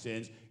forgive my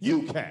sins.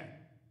 You can.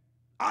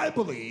 I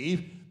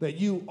believe that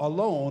you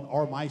alone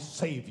are my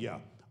Savior.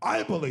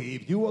 I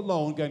believe you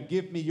alone can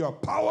give me your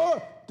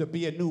power to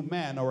be a new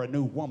man or a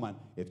new woman.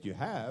 If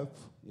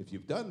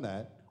you've done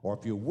that, or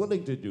if you're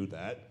willing to do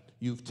that,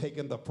 you've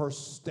taken the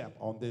first step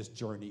on this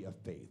journey of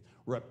faith.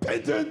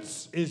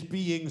 Repentance is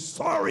being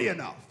sorry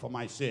enough for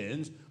my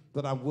sins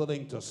that I'm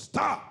willing to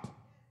stop.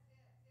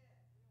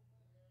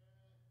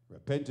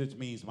 Repentance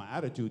means my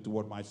attitude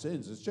toward my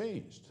sins has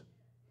changed.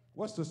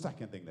 What's the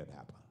second thing that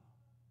happened?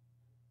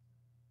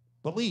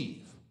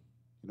 Believe.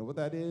 You know what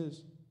that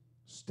is?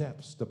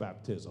 Steps to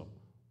baptism.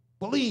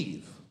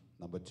 Believe.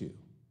 Number 2.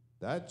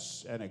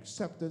 That's an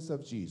acceptance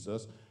of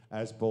Jesus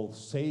as both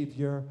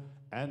Savior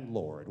and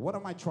Lord. What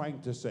am I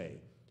trying to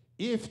say?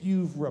 If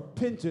you've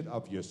repented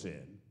of your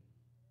sin,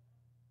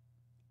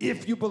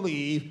 if you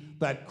believe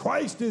that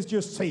Christ is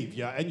your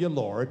Savior and your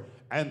Lord,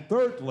 and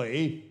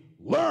thirdly,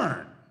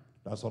 learn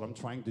That's what I'm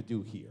trying to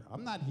do here.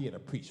 I'm not here to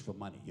preach for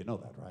money. You know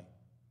that, right?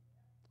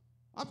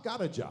 I've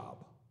got a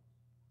job.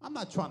 I'm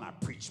not trying to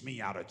preach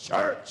me out of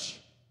church.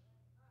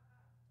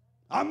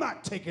 I'm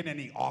not taking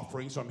any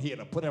offerings from here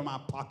to put in my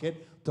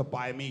pocket to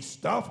buy me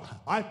stuff.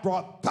 I've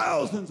brought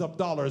thousands of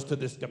dollars to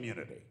this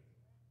community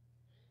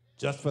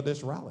just for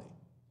this rally.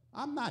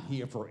 I'm not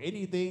here for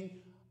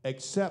anything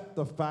except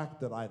the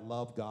fact that I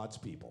love God's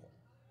people.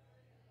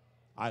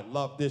 I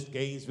love this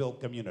Gainesville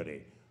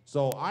community.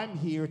 So I'm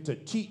here to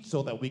teach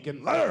so that we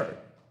can learn.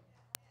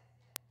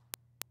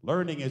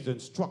 Learning is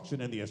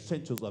instruction in the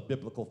essentials of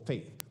biblical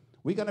faith.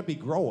 We're going to be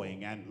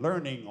growing and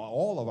learning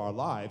all of our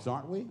lives,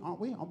 aren't we?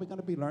 Aren't we going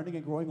to be learning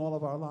and growing all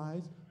of our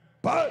lives?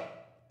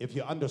 But if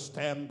you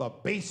understand the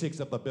basics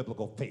of the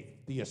biblical faith,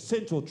 the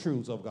essential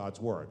truths of God's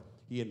word,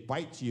 he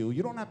invites you.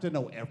 You don't have to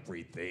know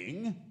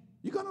everything.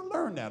 You're going to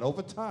learn that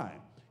over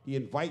time. He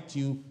invites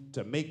you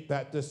to make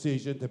that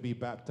decision to be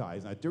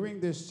baptized. Now, during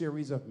this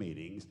series of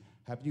meetings,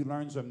 have you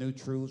learned some new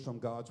truths from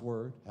God's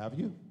word? Have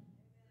you?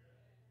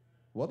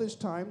 Well, it's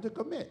time to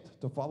commit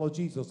to follow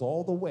Jesus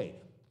all the way.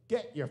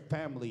 Get your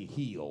family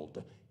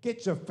healed.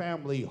 Get your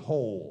family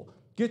whole.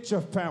 Get your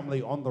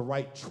family on the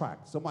right track.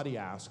 Somebody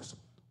asks,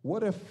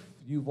 what if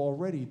you've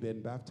already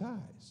been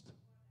baptized?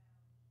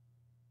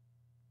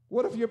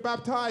 What if you're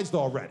baptized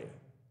already?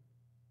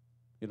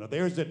 You know,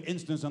 there's an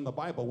instance in the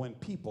Bible when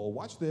people,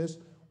 watch this,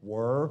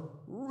 were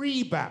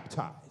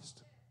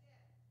rebaptized.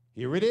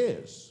 Here it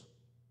is.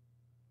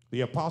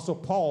 The Apostle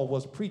Paul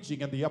was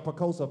preaching in the upper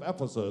coast of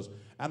Ephesus,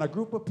 and a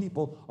group of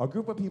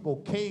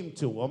people came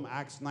to him,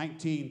 Acts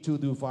 19,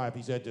 2-5.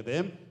 He said to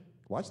them,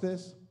 watch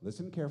this,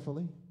 listen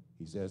carefully.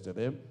 He says to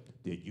them,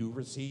 did you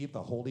receive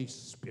the Holy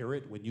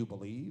Spirit when you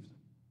believed?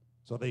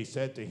 So they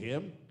said to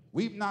him,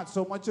 we've not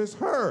so much as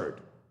heard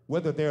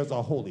whether there's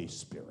a Holy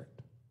Spirit.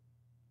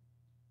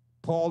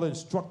 Paul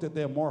instructed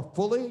them more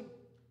fully,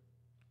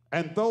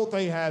 and though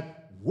they had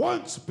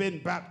once been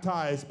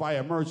baptized by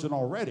immersion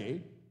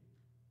already,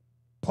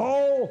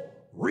 Paul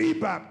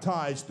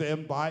rebaptized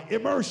them by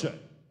immersion.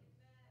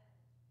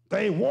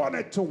 They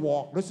wanted to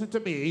walk, listen to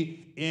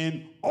me,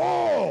 in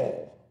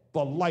all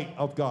the light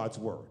of God's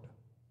word.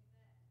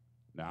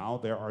 Now,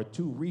 there are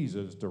two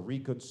reasons to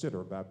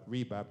reconsider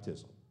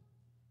rebaptism.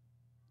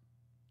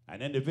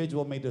 An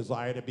individual may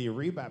desire to be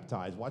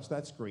rebaptized. Watch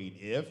that screen.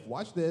 If,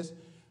 watch this,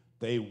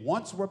 they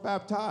once were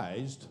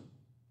baptized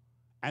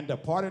and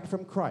departed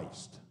from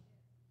Christ,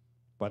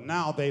 but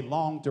now they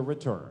long to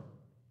return.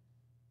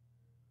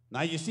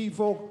 Now, you see,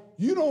 folk,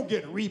 you don't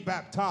get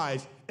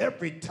rebaptized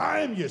every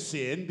time you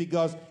sin,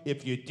 because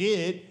if you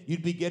did,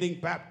 you'd be getting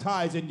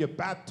baptized in your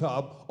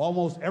bathtub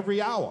almost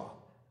every hour.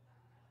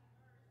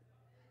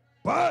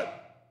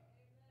 But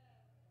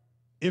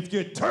if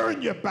you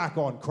turn your back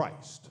on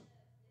Christ,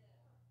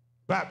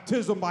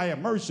 baptism by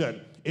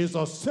immersion is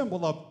a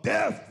symbol of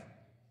death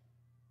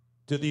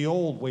to the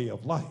old way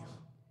of life.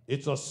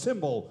 It's a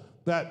symbol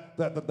that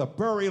the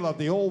burial of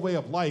the old way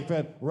of life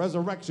and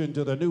resurrection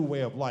to the new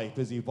way of life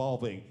is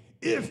evolving.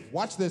 If,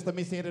 watch this, let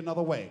me say it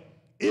another way.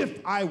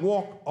 If I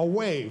walk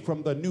away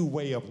from the new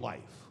way of life,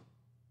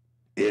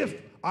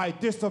 if I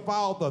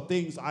disavow the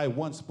things I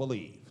once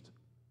believed,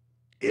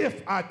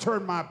 if I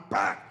turn my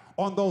back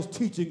on those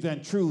teachings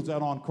and truths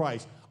and on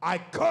Christ, I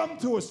come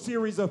to a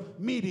series of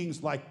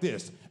meetings like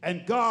this,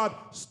 and God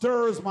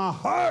stirs my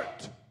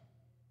heart,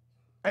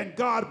 and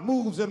God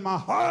moves in my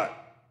heart,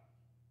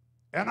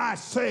 and I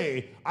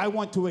say, I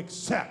want to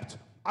accept.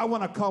 I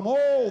want to come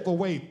all the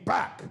way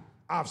back.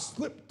 I've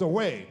slipped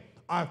away.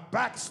 I've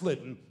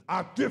backslidden.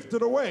 I've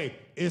drifted away.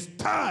 It's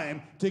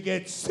time to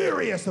get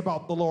serious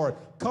about the Lord.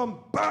 Come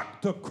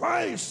back to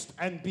Christ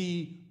and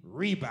be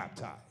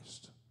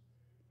rebaptized.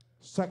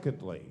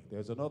 Secondly,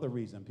 there's another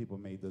reason people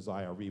may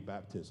desire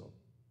rebaptism.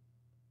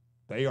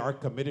 They are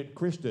committed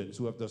Christians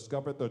who have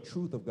discovered the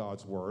truth of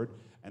God's word,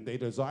 and they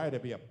desire to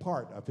be a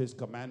part of his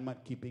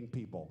commandment-keeping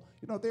people.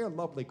 You know, they're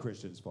lovely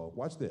Christians, folks.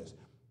 Watch this.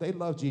 They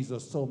love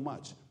Jesus so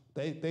much.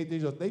 They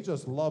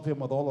just love him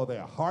with all of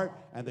their heart,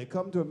 and they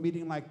come to a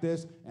meeting like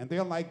this, and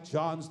they're like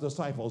John's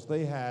disciples.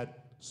 They had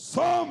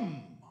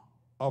some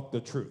of the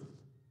truth,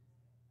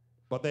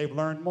 but they've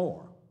learned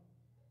more.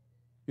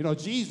 You know,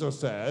 Jesus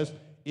says,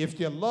 if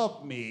you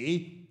love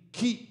me,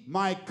 keep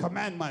my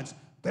commandments.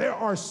 There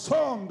are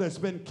some that's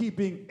been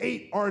keeping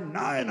 8 or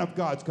 9 of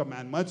God's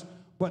commandments,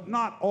 but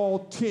not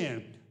all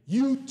 10.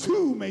 You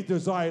too may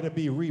desire to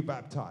be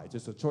rebaptized.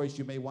 It's a choice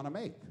you may want to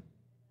make.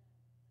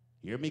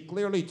 Hear me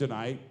clearly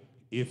tonight.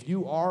 If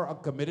you are a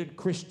committed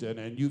Christian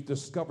and you've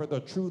discovered the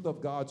truth of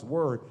God's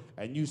word,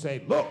 and you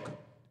say, look,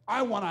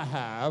 I want to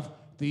have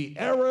the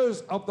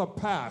errors of the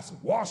past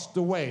washed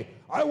away.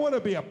 I want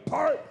to be a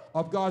part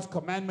of God's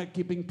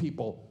commandment-keeping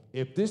people.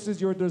 If this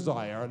is your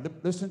desire,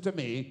 listen to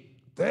me.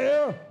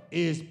 There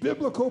is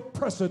biblical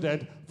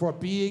precedent for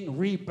being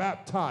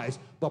rebaptized.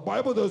 The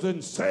Bible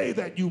doesn't say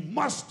that you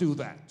must do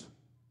that.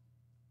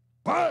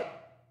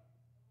 But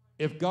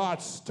if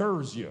God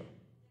stirs you,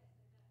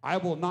 I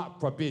will not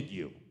forbid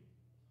you.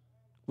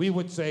 We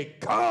would say,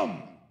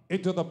 come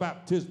into the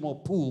baptismal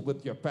pool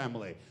with your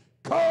family.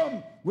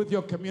 Come with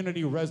your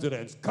community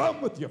residents.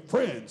 Come with your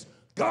friends.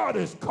 God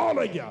is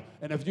calling you.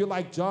 And if you're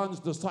like John's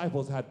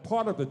disciples, had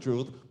part of the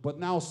truth, but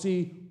now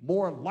see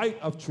more light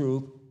of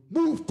truth,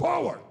 move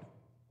forward.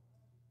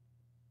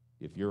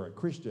 If you're a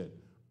Christian,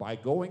 by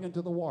going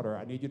into the water,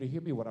 I need you to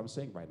hear me what I'm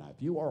saying right now.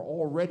 If you are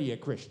already a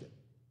Christian,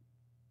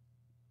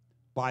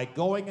 by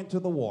going into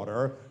the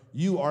water,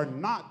 you are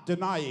not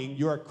denying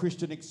your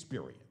Christian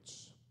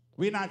experience.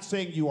 We're not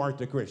saying you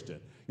aren't a Christian.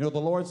 You know, the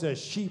Lord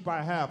says, sheep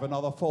I have,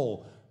 another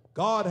fold.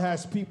 God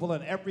has people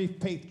in every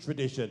faith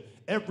tradition,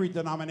 every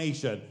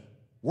denomination,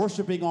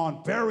 worshiping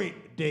on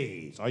varied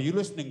days. Are you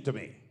listening to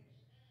me?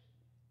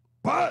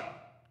 But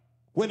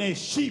when his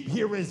sheep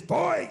hear his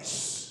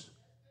voice,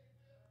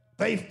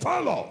 they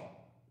follow.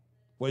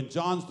 When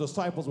John's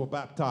disciples were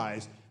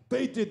baptized,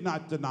 they did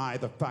not deny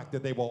the fact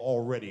that they were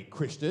already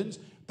Christians.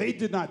 They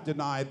did not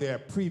deny their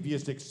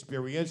previous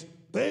experience.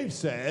 They've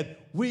said,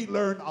 we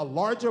learn a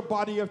larger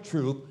body of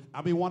truth,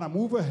 and we want to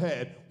move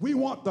ahead. We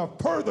want the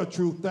further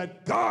truth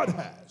that God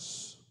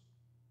has.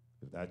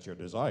 If that's your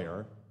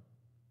desire,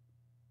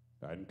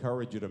 I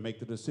encourage you to make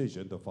the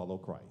decision to follow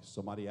Christ.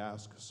 Somebody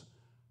asks,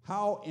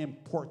 how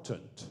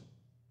important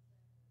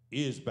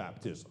is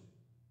baptism?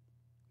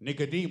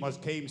 Nicodemus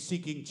came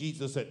seeking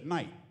Jesus at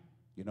night.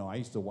 You know, I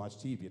used to watch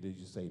TV. Did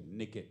you say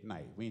Nick at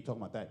night? We ain't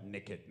talking about that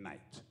Nick at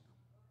night.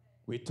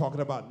 We're talking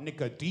about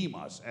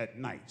Nicodemus at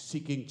night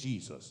seeking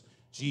Jesus.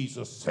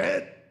 Jesus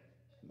said,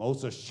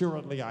 most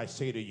assuredly I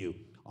say to you,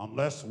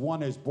 unless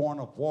one is born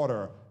of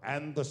water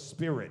and the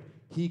Spirit,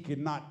 he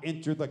cannot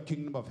enter the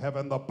kingdom of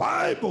heaven. The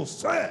Bible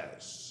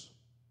says,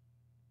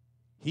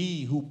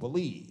 he who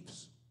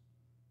believes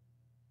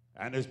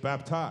and is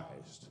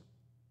baptized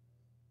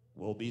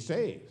will be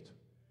saved.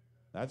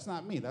 That's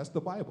not me, that's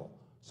the Bible.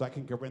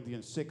 2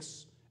 Corinthians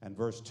 6 and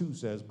verse 2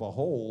 says,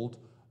 behold,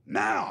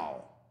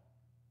 now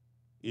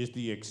is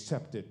the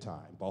accepted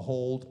time.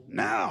 Behold,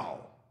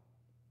 now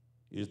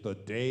is the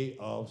day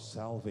of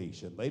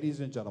salvation.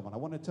 Ladies and gentlemen, I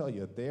want to tell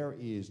you, there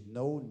is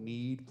no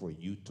need for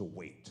you to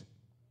wait.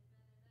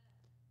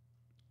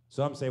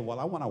 Some say, well,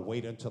 I want to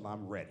wait until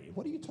I'm ready.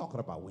 What are you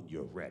talking about when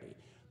you're ready?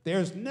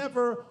 There's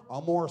never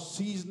a more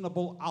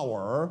seasonable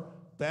hour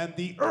than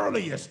the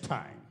earliest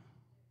time.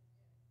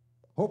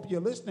 Hope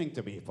you're listening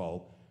to me,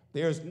 folks.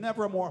 There's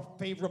never a more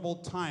favorable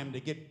time to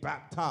get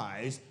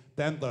baptized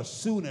than the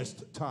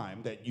soonest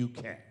time that you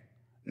can.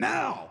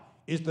 Now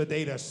is the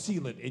day to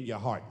seal it in your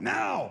heart.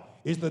 Now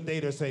is the day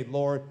to say,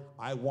 Lord,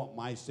 I want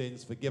my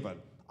sins forgiven.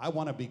 I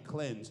want to be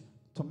cleansed.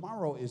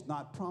 Tomorrow is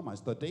not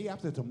promised. The day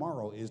after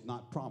tomorrow is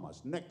not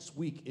promised. Next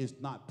week is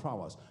not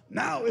promised.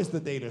 Now is the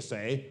day to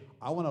say,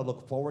 I want to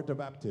look forward to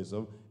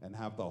baptism and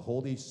have the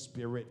Holy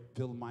Spirit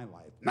fill my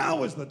life.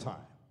 Now is the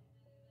time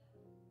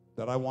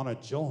that I want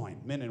to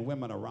join men and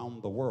women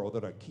around the world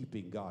that are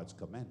keeping God's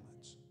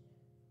commandments.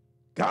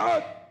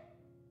 God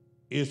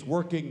is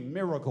working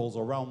miracles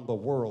around the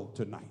world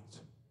tonight.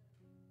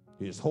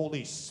 His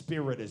Holy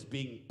Spirit is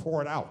being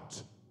poured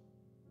out.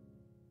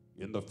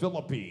 In the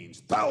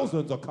Philippines,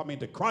 thousands are coming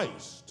to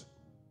Christ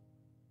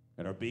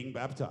and are being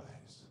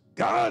baptized.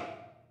 God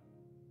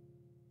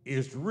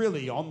is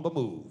really on the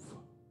move.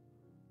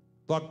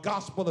 The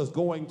gospel is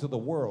going to the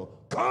world.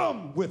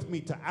 Come with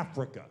me to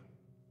Africa.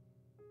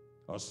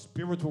 A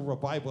spiritual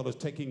revival is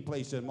taking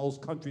place in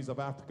most countries of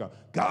Africa.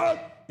 God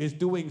is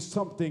doing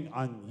something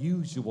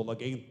unusual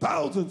again.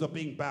 Thousands are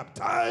being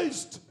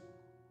baptized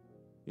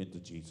into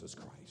Jesus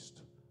Christ.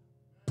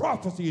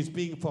 Prophecy is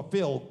being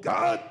fulfilled.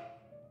 God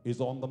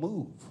is on the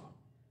move.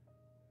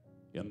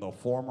 In the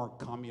former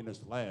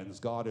communist lands,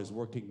 God is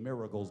working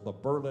miracles. The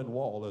Berlin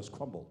Wall has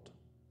crumbled.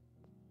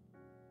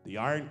 The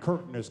Iron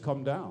Curtain has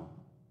come down.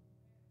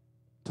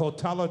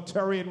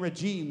 Totalitarian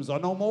regimes are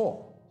no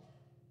more.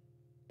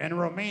 In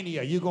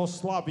Romania,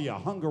 Yugoslavia,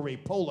 Hungary,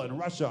 Poland,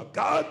 Russia,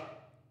 God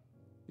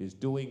is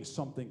doing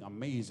something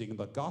amazing.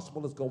 The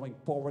gospel is going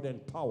forward in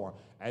power,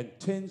 and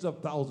tens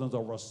of thousands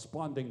are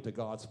responding to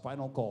God's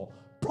final call.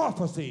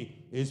 Prophecy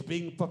is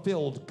being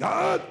fulfilled.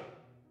 God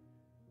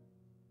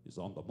is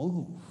on the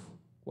move.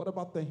 What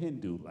about the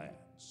Hindu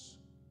lands?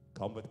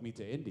 Come with me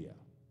to India.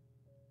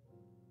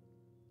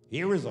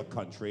 Here is a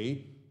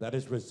country that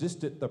has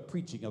resisted the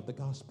preaching of the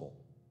gospel.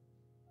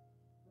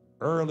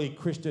 Early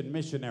Christian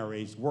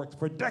missionaries worked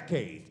for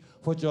decades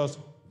for just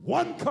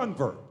one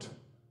convert.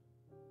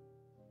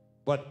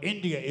 But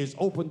India is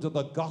open to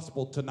the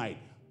gospel tonight.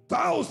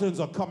 Thousands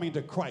are coming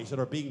to Christ and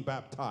are being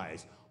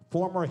baptized.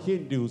 Former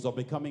Hindus are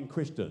becoming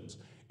Christians.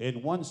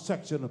 In one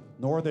section of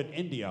northern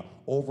India,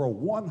 over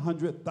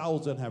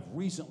 100,000 have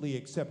recently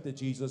accepted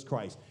Jesus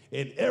Christ.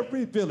 In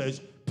every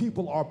village,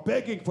 people are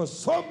begging for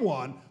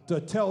someone to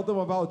tell them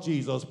about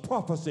Jesus.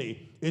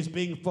 Prophecy is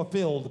being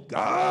fulfilled.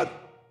 God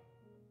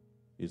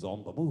is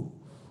on the move.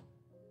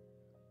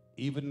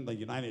 Even in the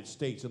United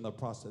States, in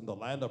the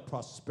land of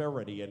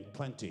prosperity and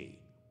plenty,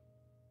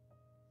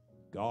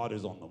 God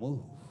is on the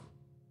move.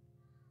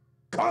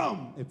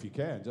 Come, if you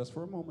can, just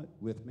for a moment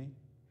with me,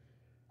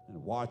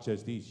 and watch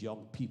as these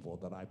young people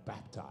that I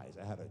baptized,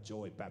 I had a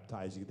joy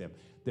baptizing them.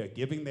 They're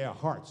giving their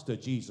hearts to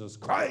Jesus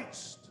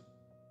Christ.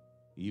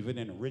 Even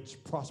in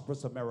rich,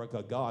 prosperous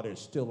America, God is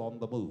still on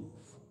the move.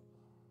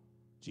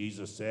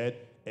 Jesus said,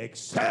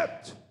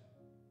 except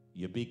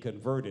you be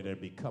converted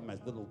and become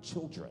as little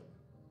children,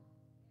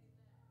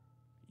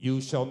 you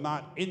shall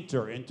not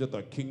enter into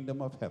the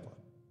kingdom of heaven.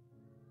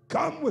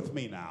 Come with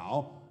me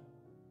now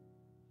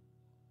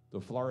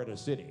to Florida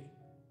City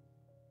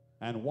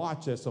and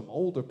watch as some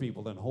older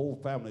people and whole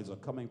families are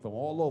coming from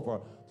all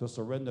over to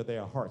surrender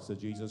their hearts to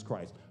Jesus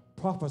Christ.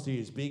 Prophecy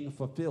is being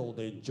fulfilled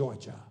in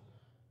Georgia.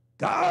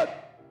 God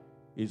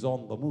is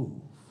on the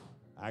move.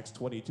 Acts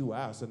 22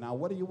 asks, and now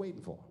what are you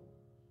waiting for?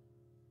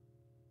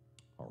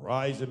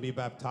 Arise and be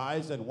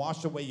baptized and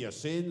wash away your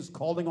sins,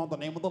 calling on the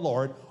name of the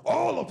Lord.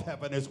 All of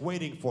heaven is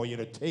waiting for you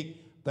to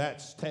take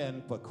that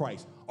stand for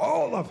Christ.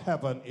 All of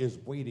heaven is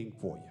waiting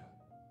for you.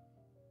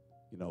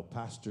 You know,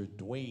 Pastor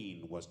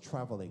Dwayne was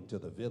traveling to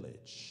the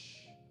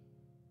village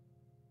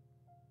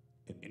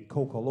in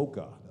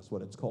Kokoloka. That's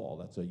what it's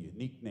called. That's a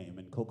unique name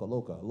in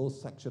Kokoloka, a little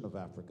section of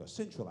Africa,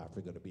 Central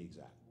Africa to be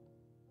exact.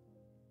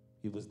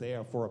 He was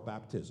there for a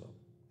baptism.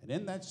 And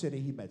in that city,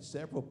 he met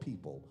several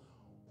people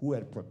who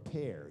had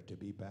prepared to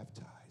be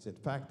baptized. In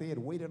fact, they had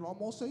waited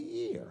almost a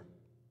year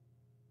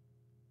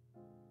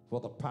for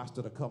the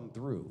pastor to come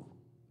through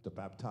to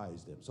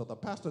baptize them. So the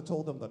pastor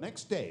told them the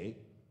next day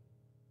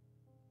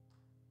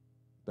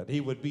that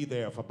he would be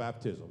there for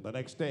baptism. The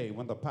next day,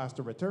 when the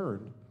pastor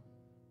returned,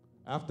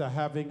 after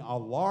having a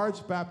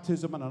large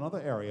baptism in another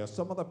area,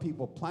 some of the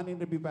people planning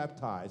to be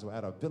baptized were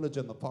at a village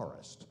in the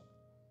forest,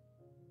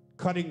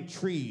 cutting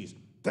trees.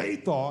 They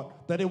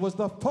thought that it was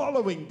the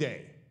following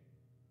day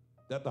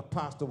that the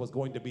pastor was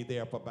going to be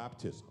there for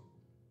baptism.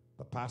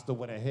 The pastor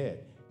went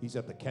ahead. He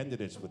said the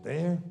candidates were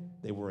there,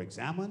 they were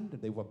examined,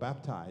 and they were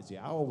baptized. The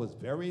hour was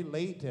very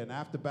late, and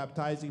after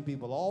baptizing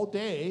people all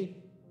day,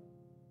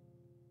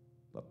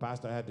 the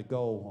pastor had to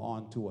go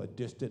on to a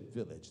distant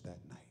village that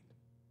night.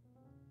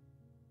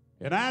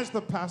 And as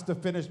the pastor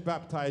finished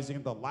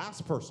baptizing the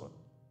last person,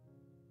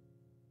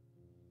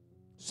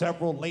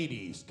 several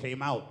ladies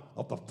came out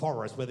of the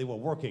forest where they were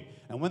working.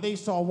 And when they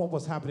saw what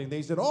was happening,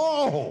 they said,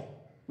 oh,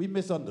 we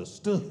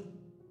misunderstood.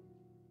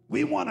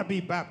 We want to be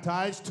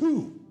baptized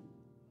too.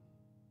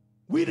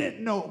 We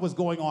didn't know what was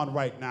going on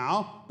right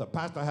now. The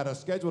pastor had a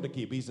schedule to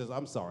keep. He says,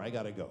 I'm sorry, I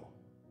got to go.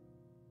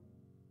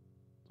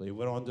 So he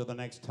went on to the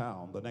next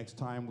town. The next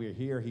time we're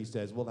here, he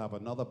says, we'll have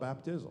another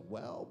baptism.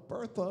 Well,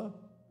 Bertha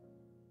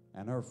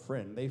and her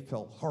friend, they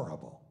felt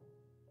horrible.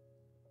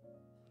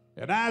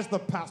 And as the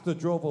pastor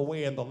drove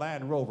away in the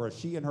Land Rover,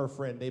 she and her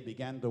friend, they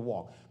began to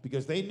walk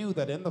because they knew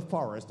that in the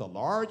forest, a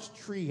large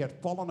tree had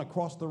fallen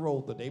across the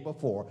road the day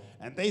before,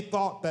 and they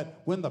thought that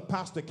when the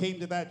pastor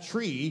came to that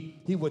tree,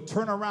 he would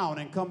turn around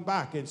and come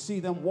back and see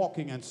them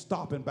walking and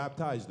stop and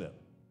baptize them.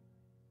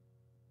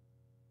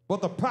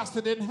 But the pastor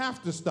didn't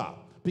have to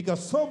stop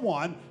because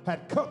someone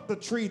had cut the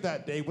tree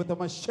that day with a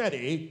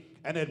machete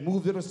and had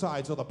moved it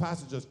aside, so the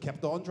pastor just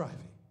kept on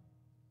driving.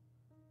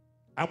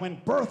 And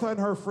when Bertha and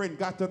her friend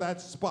got to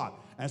that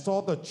spot and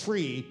saw the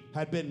tree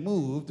had been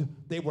moved,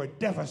 they were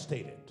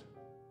devastated,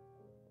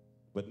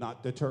 but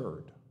not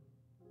deterred.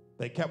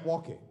 They kept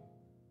walking.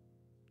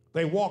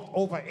 They walked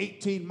over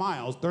 18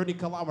 miles, 30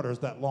 kilometers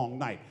that long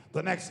night.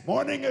 The next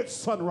morning at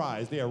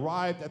sunrise, they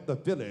arrived at the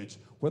village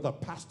where the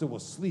pastor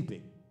was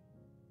sleeping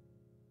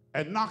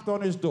and knocked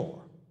on his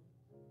door.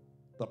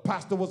 The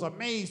pastor was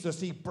amazed to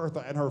see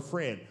Bertha and her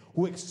friend,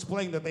 who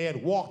explained that they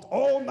had walked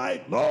all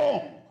night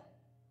long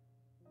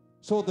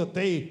so that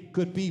they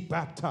could be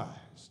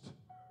baptized.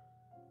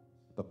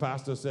 The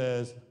pastor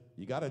says,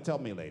 you got to tell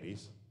me,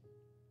 ladies,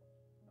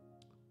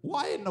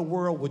 why in the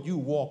world would you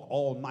walk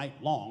all night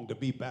long to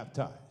be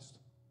baptized?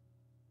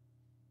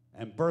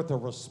 And Bertha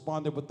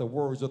responded with the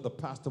words that the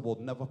pastor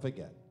will never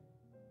forget.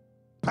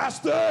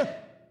 Pastor,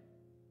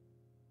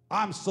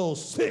 I'm so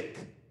sick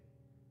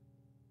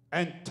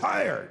and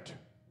tired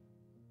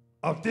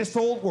of this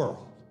old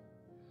world.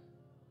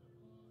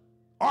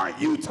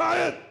 Aren't you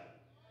tired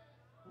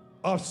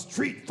of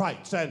street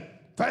fights and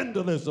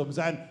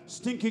vandalisms and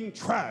stinking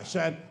trash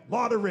and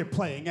lottery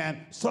playing and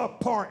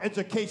subpar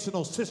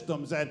educational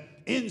systems and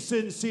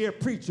insincere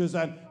preachers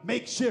and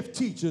makeshift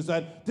teachers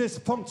and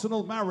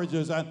dysfunctional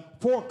marriages and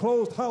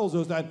foreclosed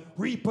houses and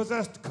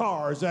repossessed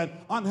cars and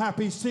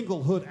unhappy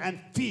singlehood and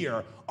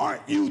fear?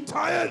 Aren't you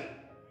tired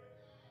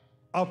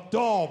of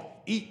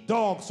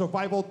dog-eat-dog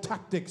survival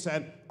tactics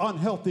and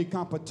unhealthy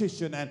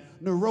competition and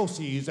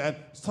neuroses and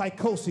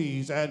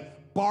psychoses and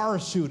bar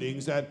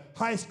shootings and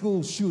high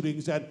school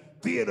shootings and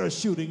theater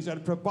shootings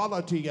and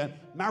frivolity and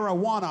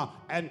marijuana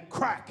and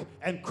crack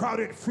and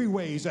crowded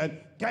freeways and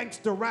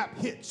gangster rap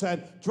hits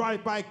and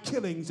drive-by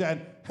killings and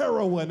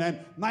heroin and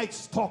night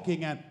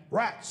stalking and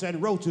rats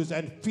and roaches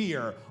and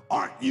fear?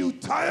 Aren't you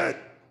tired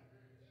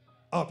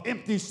of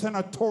empty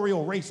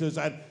senatorial races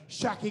and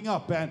shacking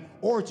up and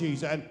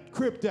orgies and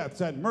crib deaths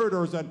and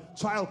murders and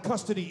child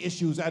custody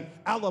issues and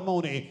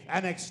alimony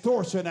and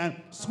extortion and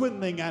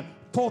swindling and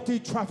faulty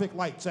traffic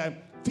lights and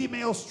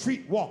female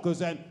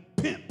streetwalkers and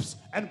pimps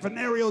and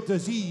venereal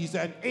disease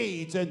and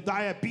AIDS and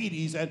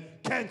diabetes and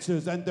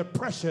cancers and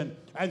depression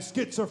and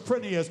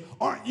schizophrenias.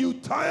 Aren't you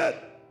tired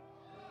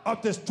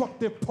of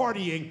destructive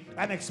partying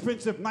and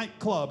expensive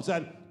nightclubs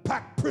and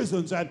packed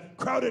prisons and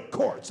crowded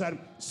courts and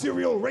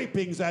serial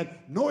rapings and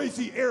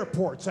noisy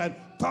airports and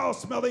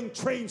foul-smelling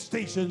train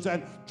stations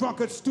and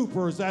drunken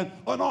stupors and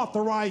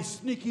unauthorized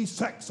sneaky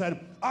sex and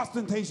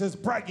ostentatious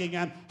bragging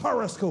and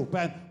horoscope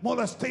and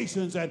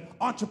molestations and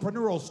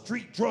entrepreneurial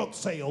street drug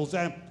sales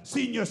and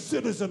senior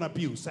citizen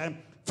abuse and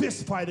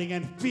fist fighting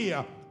and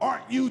fear?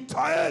 Aren't you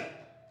tired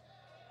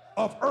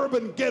of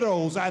urban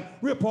ghettos and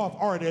rip-off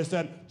artists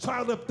and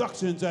child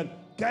abductions and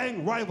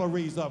gang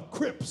rivalries of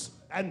Crips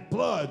and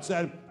Bloods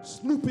and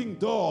snooping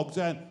dogs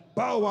and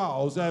Bow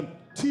Wows and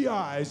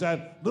T.I.s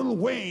and Lil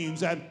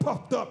Waynes and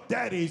puffed up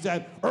daddies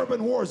and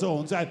urban war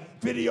zones and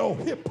video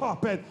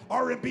hip-hop and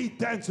R&B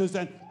dances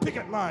and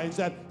picket lines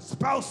and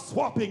spouse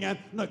swapping and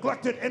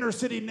neglected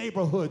inner-city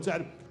neighborhoods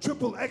and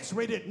triple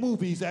X-rated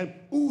movies and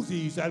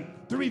Uzis and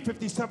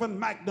 357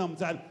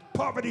 Magnums and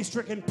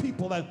poverty-stricken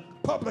people and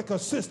public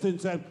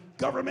assistance and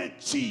government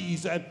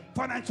cheese and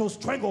financial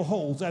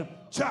strangleholds and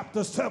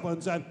chapter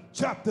 7s and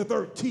chapter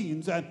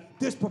 13s and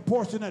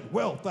disproportionate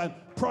wealth and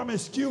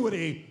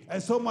promiscuity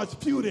and so much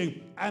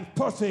feuding and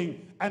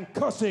fussing and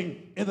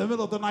cussing in the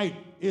middle of the night.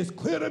 Is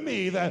clear to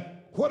me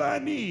that what I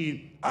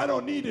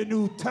don't need a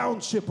new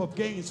township of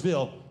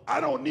Gainesville. I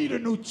don't need a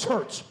new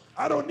church.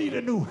 I don't need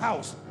a new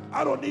house.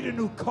 I don't need a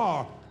new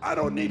car. I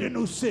don't need a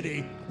new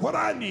city. What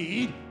I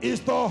need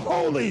is the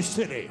holy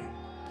city.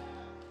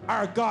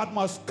 Our God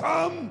must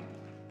come.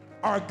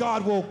 Our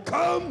God will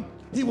come.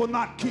 He will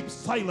not keep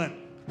silent.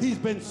 He's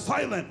been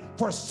silent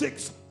for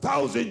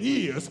 6,000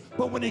 years,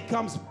 but when he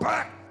comes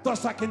back the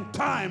second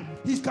time,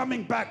 he's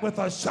coming back with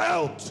a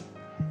shout.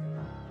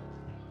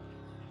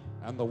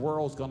 And the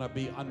world's gonna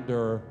be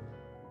under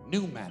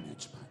new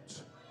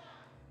management.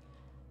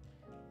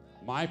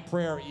 My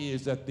prayer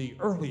is at the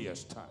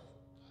earliest time,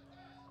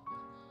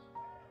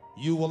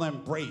 you will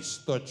embrace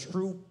the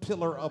true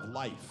pillar of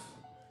life,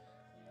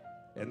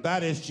 and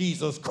that is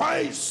Jesus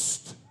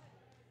Christ,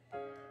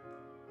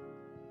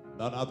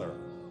 none other.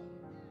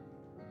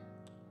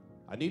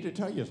 I need to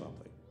tell you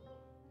something.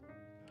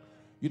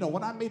 You know,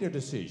 when I made a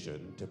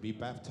decision to be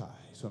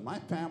baptized, when my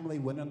family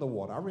went in the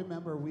water, I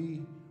remember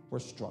we were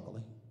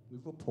struggling. We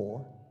were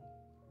poor,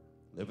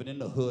 living in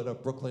the hood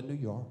of Brooklyn, New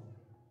York.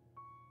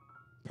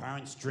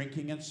 Parents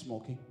drinking and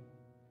smoking.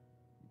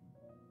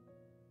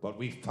 But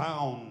we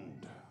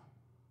found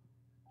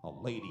a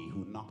lady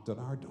who knocked on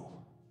our door,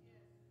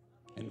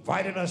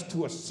 invited us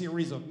to a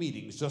series of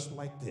meetings just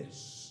like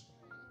this.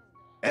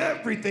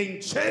 Everything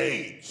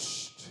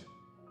changed.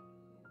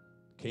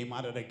 Came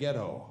out of the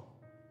ghetto.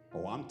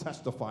 Oh, I'm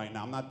testifying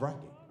now, I'm not bragging.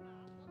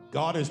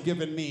 God has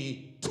given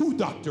me 2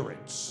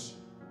 doctorates,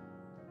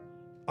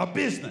 a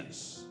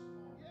business,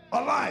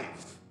 a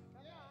life,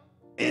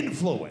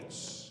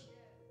 influence.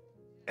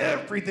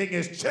 Everything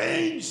has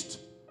changed.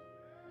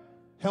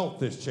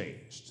 Health has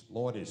changed.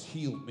 Lord has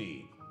healed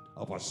me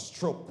of a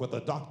stroke where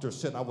the doctor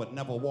said I would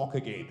never walk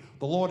again.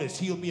 The Lord has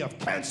healed me of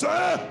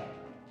cancer.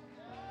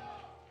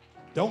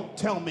 Don't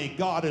tell me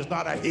God is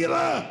not a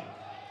healer.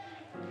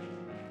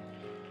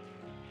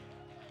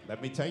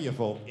 Let me tell you,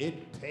 folks,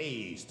 it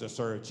pays to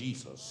serve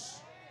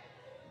Jesus.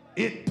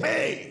 It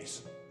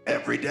pays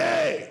every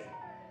day.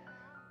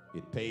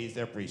 It pays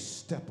every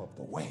step of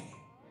the way.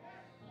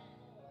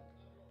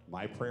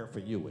 My prayer for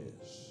you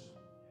is,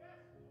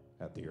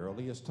 at the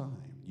earliest time,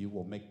 you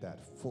will make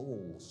that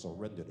full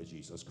surrender to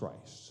Jesus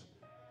Christ.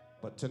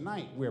 But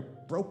tonight, we're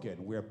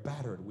broken, we're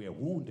battered, we're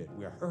wounded,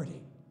 we're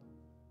hurting.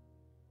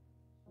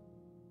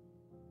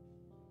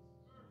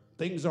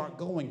 Things aren't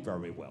going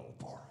very well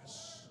for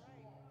us.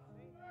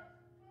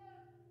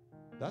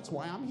 That's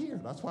why I'm here.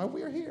 That's why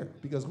we're here,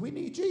 because we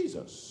need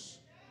Jesus.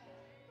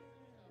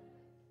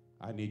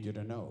 I need you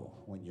to know,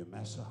 when you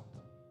mess up,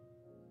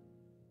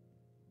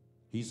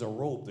 he's a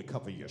robe to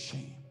cover your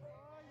shame.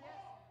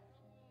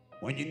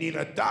 When you need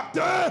a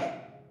doctor,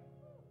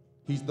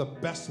 he's the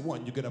best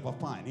one you could ever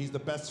find. He's the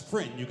best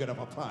friend you could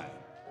ever find.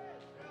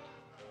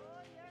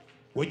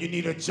 When you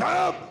need a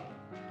job,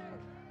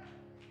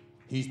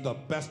 he's the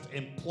best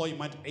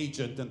employment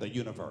agent in the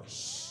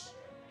universe.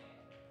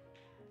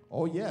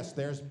 Oh yes,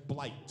 there's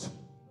blight.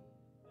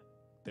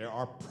 There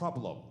are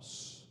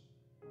problems.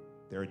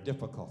 There are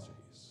difficulties.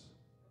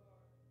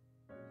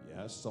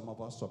 Yes, some of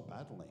us are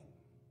battling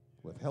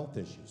with health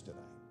issues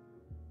tonight.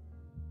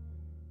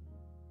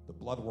 The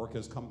blood work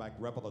has come back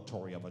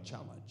revelatory of a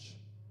challenge.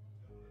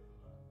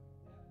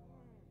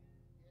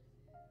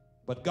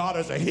 But God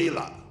is a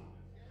healer.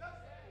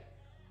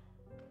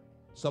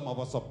 Some of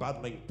us are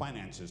battling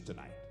finances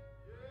tonight.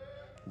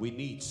 We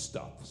need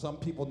stuff. Some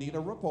people need a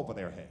roof over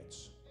their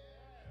heads.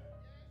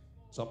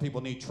 Some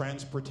people need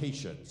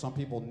transportation. Some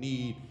people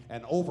need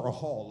an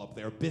overhaul of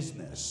their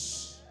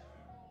business.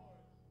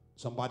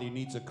 Somebody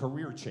needs a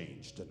career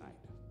change tonight.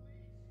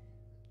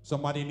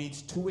 Somebody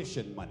needs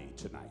tuition money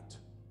tonight.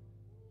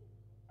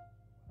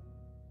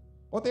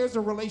 Or there's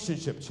a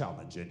relationship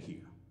challenge in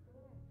here.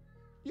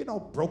 You know,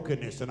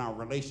 brokenness in our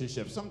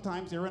relationships.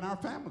 Sometimes they're in our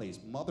families.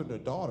 Mother to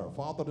daughter,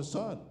 father to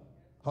son,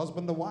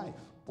 husband to wife,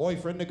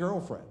 boyfriend to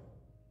girlfriend.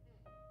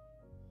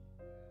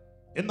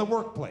 In the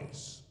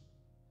workplace,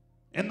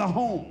 in the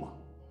home,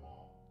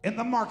 in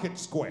the market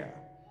square,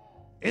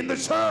 in the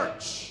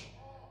church.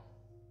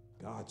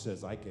 God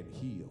says, I can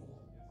heal.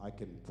 I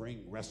can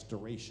bring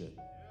restoration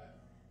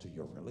to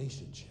your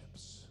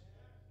relationships.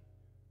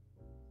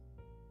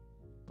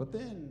 But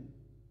then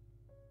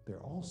there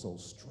are also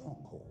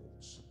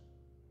strongholds.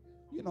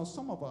 You know,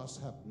 some of us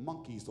have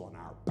monkeys on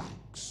our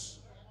backs.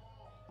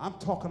 I'm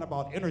talking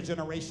about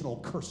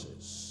intergenerational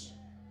curses.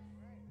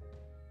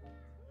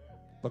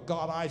 The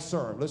God I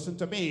serve, listen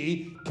to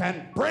me,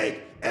 can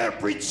break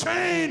every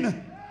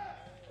chain.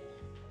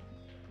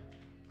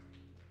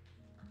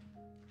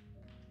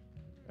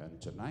 And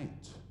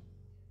tonight,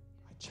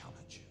 I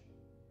challenge you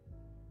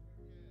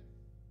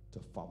to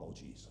follow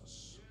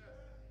Jesus.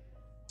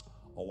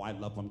 Oh, I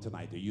love him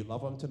tonight. Do you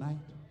love him tonight?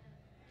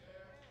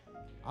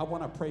 I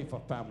want to pray for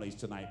families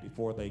tonight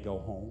before they go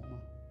home.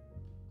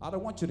 I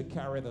don't want you to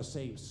carry the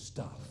same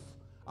stuff.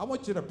 I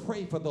want you to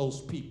pray for those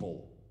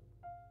people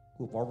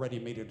who've already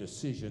made a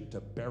decision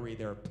to bury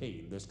their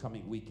pain this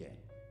coming weekend.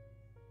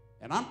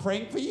 And I'm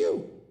praying for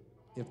you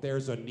if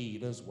there's a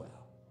need as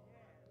well.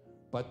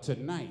 But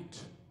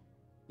tonight,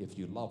 if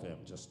you love him,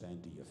 just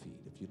stand to your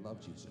feet. If you love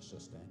Jesus,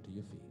 just stand to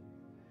your feet.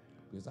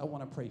 Because I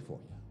want to pray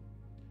for you.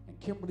 And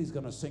Kimberly's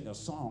going to sing a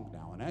song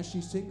now. And as she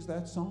sings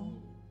that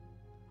song,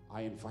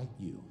 I invite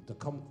you to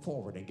come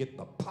forward and get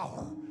the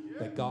power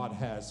that God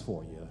has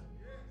for you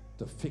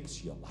to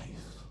fix your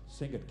life.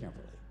 Sing it,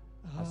 Kimberly.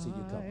 I see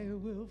you coming. I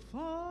will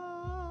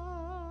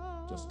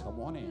follow. Just come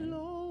on in.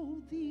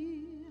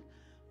 Thee,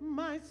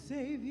 my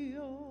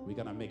Savior. We're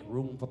going to make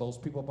room for those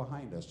people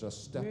behind us.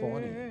 Just step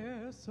on in.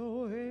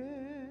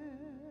 Wheresoe'er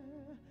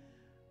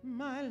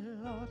my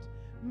lot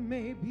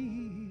may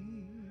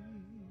be,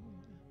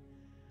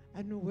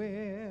 and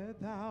where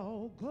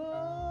thou goest,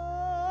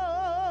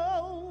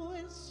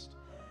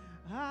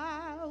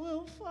 I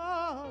will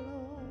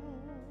follow.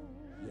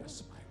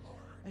 Yes, my Lord.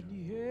 And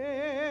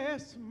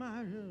yes,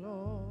 my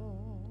Lord,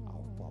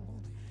 I'll follow thee.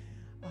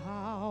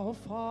 I'll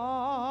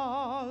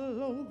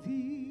follow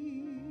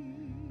thee,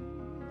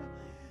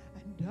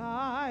 and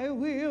I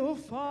will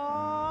follow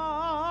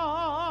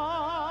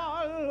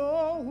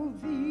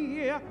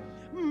thee,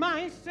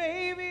 my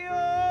Savior.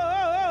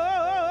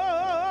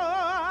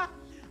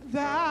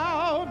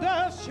 Thou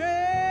dost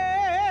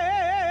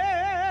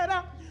shed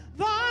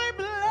thy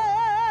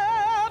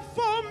blood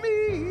for me,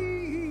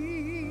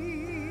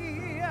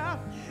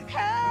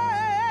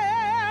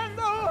 and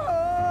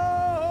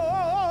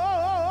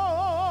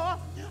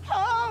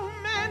all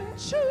men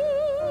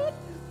should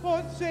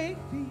forsake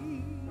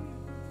thee.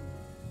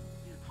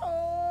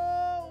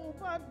 Oh,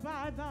 but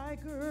by thy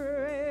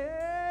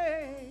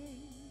grace,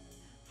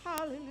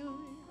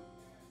 hallelujah,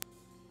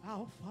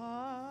 I'll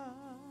follow.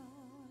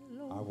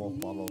 I will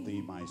follow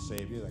thee, my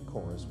Savior. That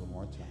chorus one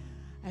more time.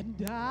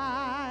 And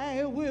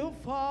I will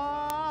follow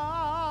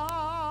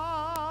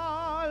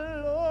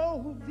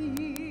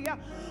thee,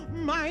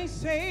 my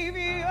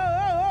Savior.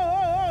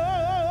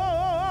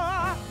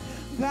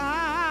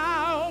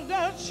 Thou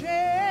dost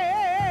shed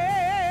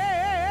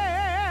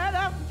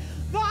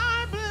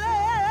thy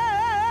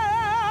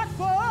blood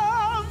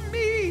for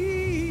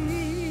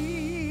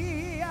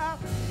me, and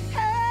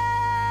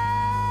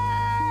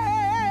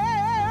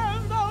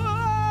the Lord,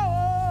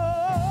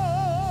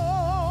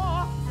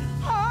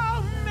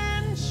 all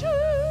men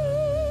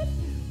should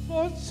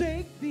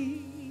forsake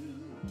thee.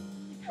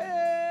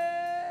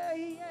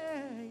 Hey, yeah,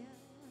 yeah.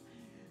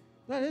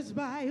 But it's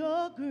by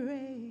your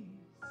grace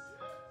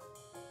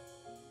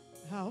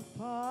I'll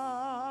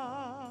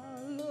follow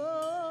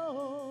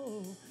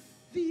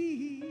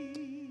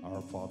thee.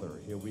 Our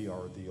Father, here we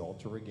are at the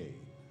altar again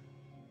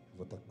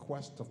with a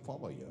quest to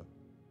follow you.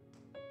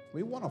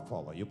 We want to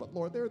follow you, but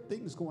Lord, there are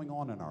things going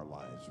on in our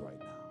lives right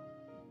now.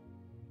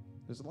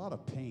 There's a lot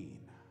of pain.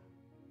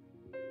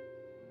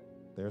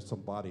 There's some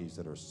bodies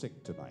that are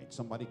sick tonight.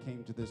 Somebody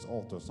came to this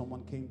altar.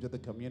 Someone came to the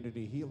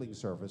community healing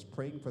service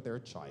praying for their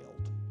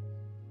child.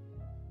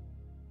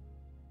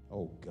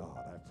 Oh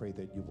God, I pray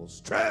that you will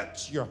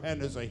stretch your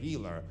hand as a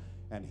healer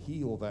and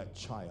heal that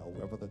child,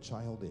 wherever the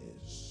child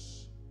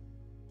is.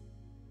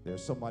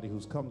 There's somebody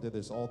who's come to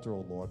this altar,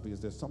 oh Lord, because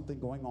there's something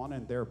going on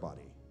in their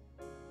body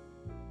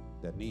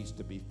that needs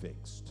to be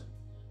fixed.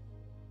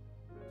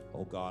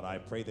 Oh God, I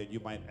pray that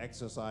you might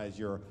exercise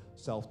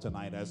yourself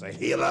tonight as a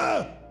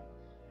healer.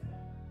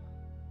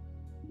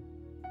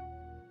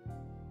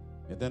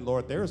 And then,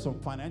 Lord, there are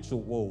some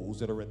financial woes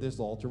that are at this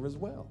altar as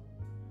well.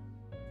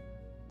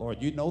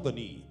 Lord, you know the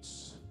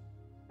needs.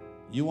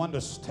 You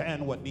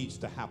understand what needs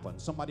to happen.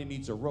 Somebody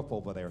needs a roof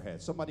over their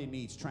head. Somebody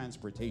needs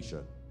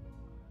transportation.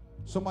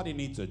 Somebody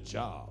needs a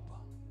job.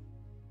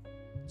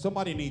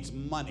 Somebody needs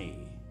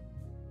money.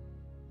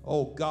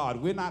 Oh God,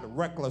 we're not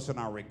reckless in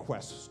our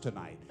requests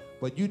tonight,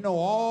 but you know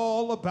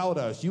all about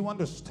us. You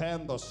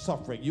understand the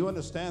suffering. You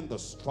understand the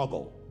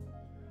struggle.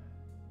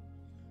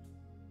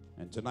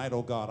 And tonight,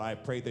 oh God, I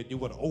pray that you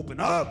would open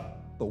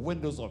up the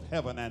windows of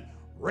heaven and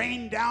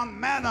rain down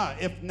manna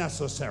if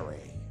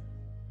necessary.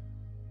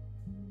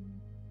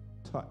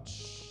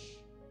 Touch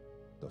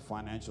the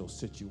financial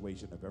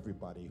situation of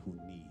everybody who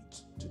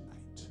needs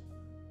tonight.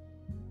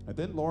 And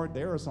then, Lord,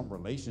 there are some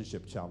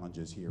relationship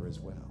challenges here as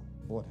well.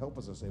 Lord, help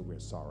us to say we're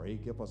sorry.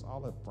 Give us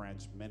olive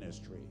branch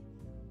ministry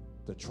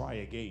to try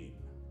again.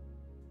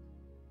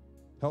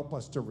 Help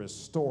us to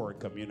restore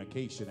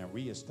communication and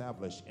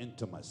reestablish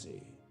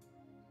intimacy.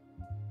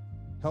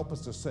 Help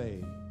us to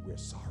say we're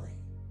sorry.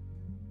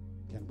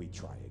 Can we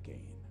try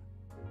again?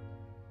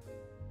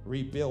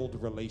 Rebuild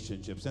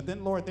relationships. And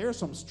then, Lord, there are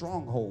some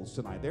strongholds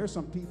tonight. There are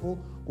some people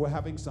who are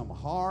having some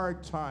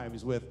hard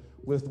times with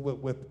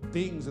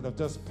things that have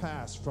just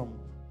passed from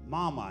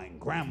mama and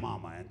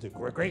grandmama and to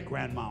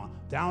great-grandmama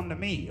down to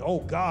me.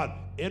 Oh, God,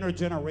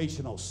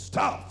 intergenerational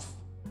stuff.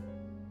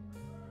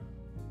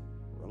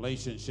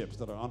 Relationships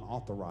that are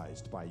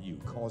unauthorized by you,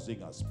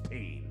 causing us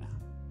pain.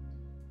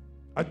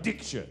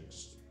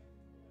 Addictions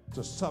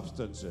to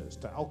substances,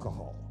 to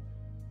alcohol.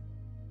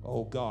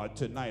 Oh God,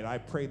 tonight I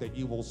pray that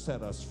you will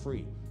set us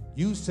free.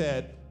 You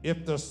said,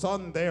 if the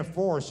Son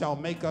therefore shall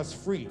make us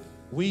free,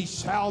 we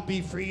shall be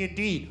free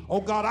indeed.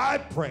 Oh God, I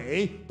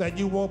pray that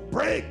you will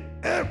break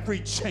every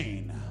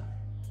chain.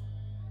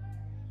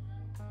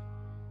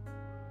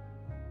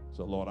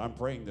 So Lord, I'm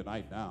praying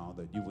tonight now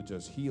that you would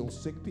just heal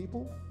sick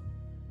people,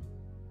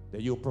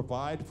 that you'll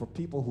provide for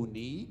people who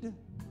need,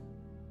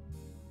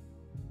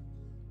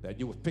 that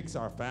you would fix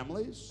our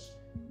families,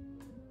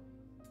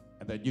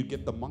 and that you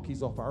get the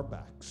monkeys off our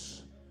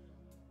backs.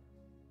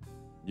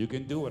 You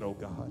can do it, oh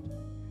God.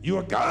 You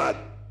are God.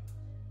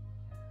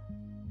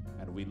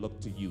 And we look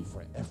to you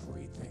for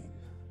everything.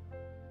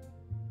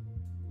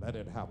 Let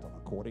it happen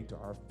according to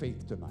our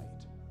faith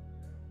tonight.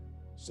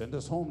 Send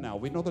us home now.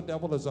 We know the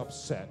devil is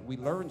upset. We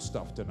learned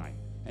stuff tonight.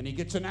 And he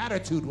gets an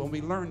attitude when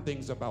we learn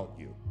things about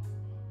you.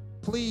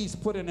 Please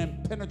put an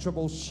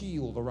impenetrable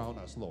shield around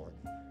us, Lord.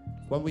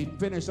 When we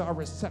finish our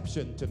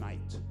reception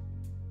tonight,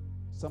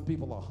 some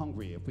people are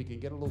hungry. If we can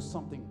get a little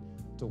something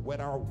to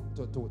wet our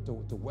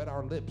wet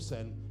our lips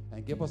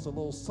and give us a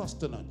little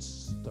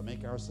sustenance to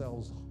make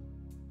ourselves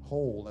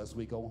whole as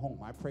we go home.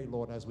 I pray,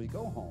 Lord, as we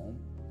go home,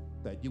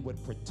 that you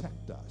would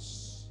protect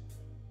us.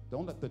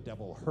 Don't let the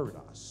devil hurt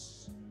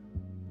us,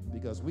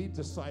 because we've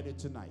decided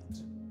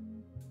tonight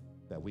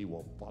that we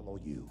will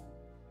follow you.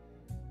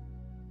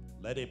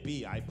 Let it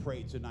be, I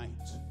pray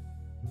tonight,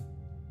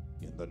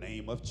 in the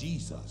name of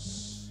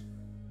Jesus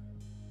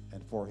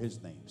and for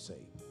his name's sake.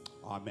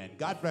 Amen.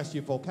 God bless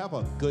you, folk. Have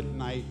a good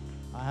night.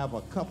 I have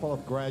a couple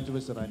of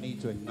graduates that I need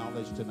to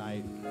acknowledge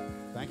tonight.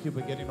 Thank you for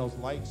getting those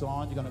lights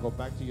on. You're going to go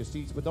back to your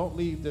seats, but don't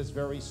leave this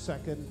very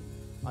second.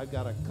 I've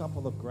got a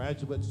couple of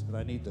graduates that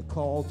I need to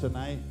call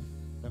tonight,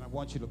 and I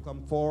want you to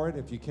come forward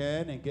if you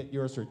can and get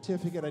your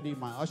certificate. I need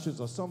my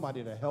ushers or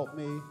somebody to help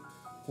me.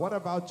 What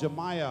about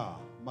Jemiah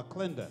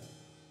McClendon?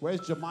 Where's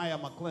Jemiah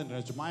McClendon?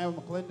 Is Jemiah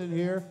McClendon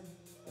here?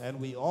 And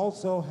we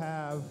also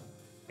have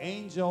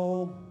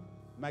Angel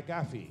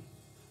McAfee.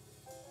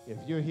 If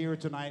you're here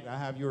tonight, I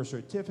have your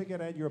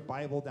certificate and your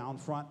Bible down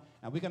front.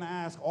 And we're going to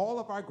ask all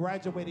of our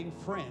graduating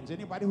friends,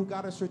 anybody who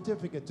got a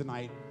certificate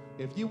tonight,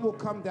 if you will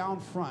come down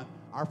front.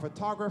 Our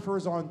photographer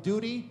is on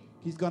duty.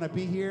 He's going to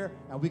be here,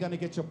 and we're going to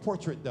get your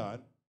portrait done.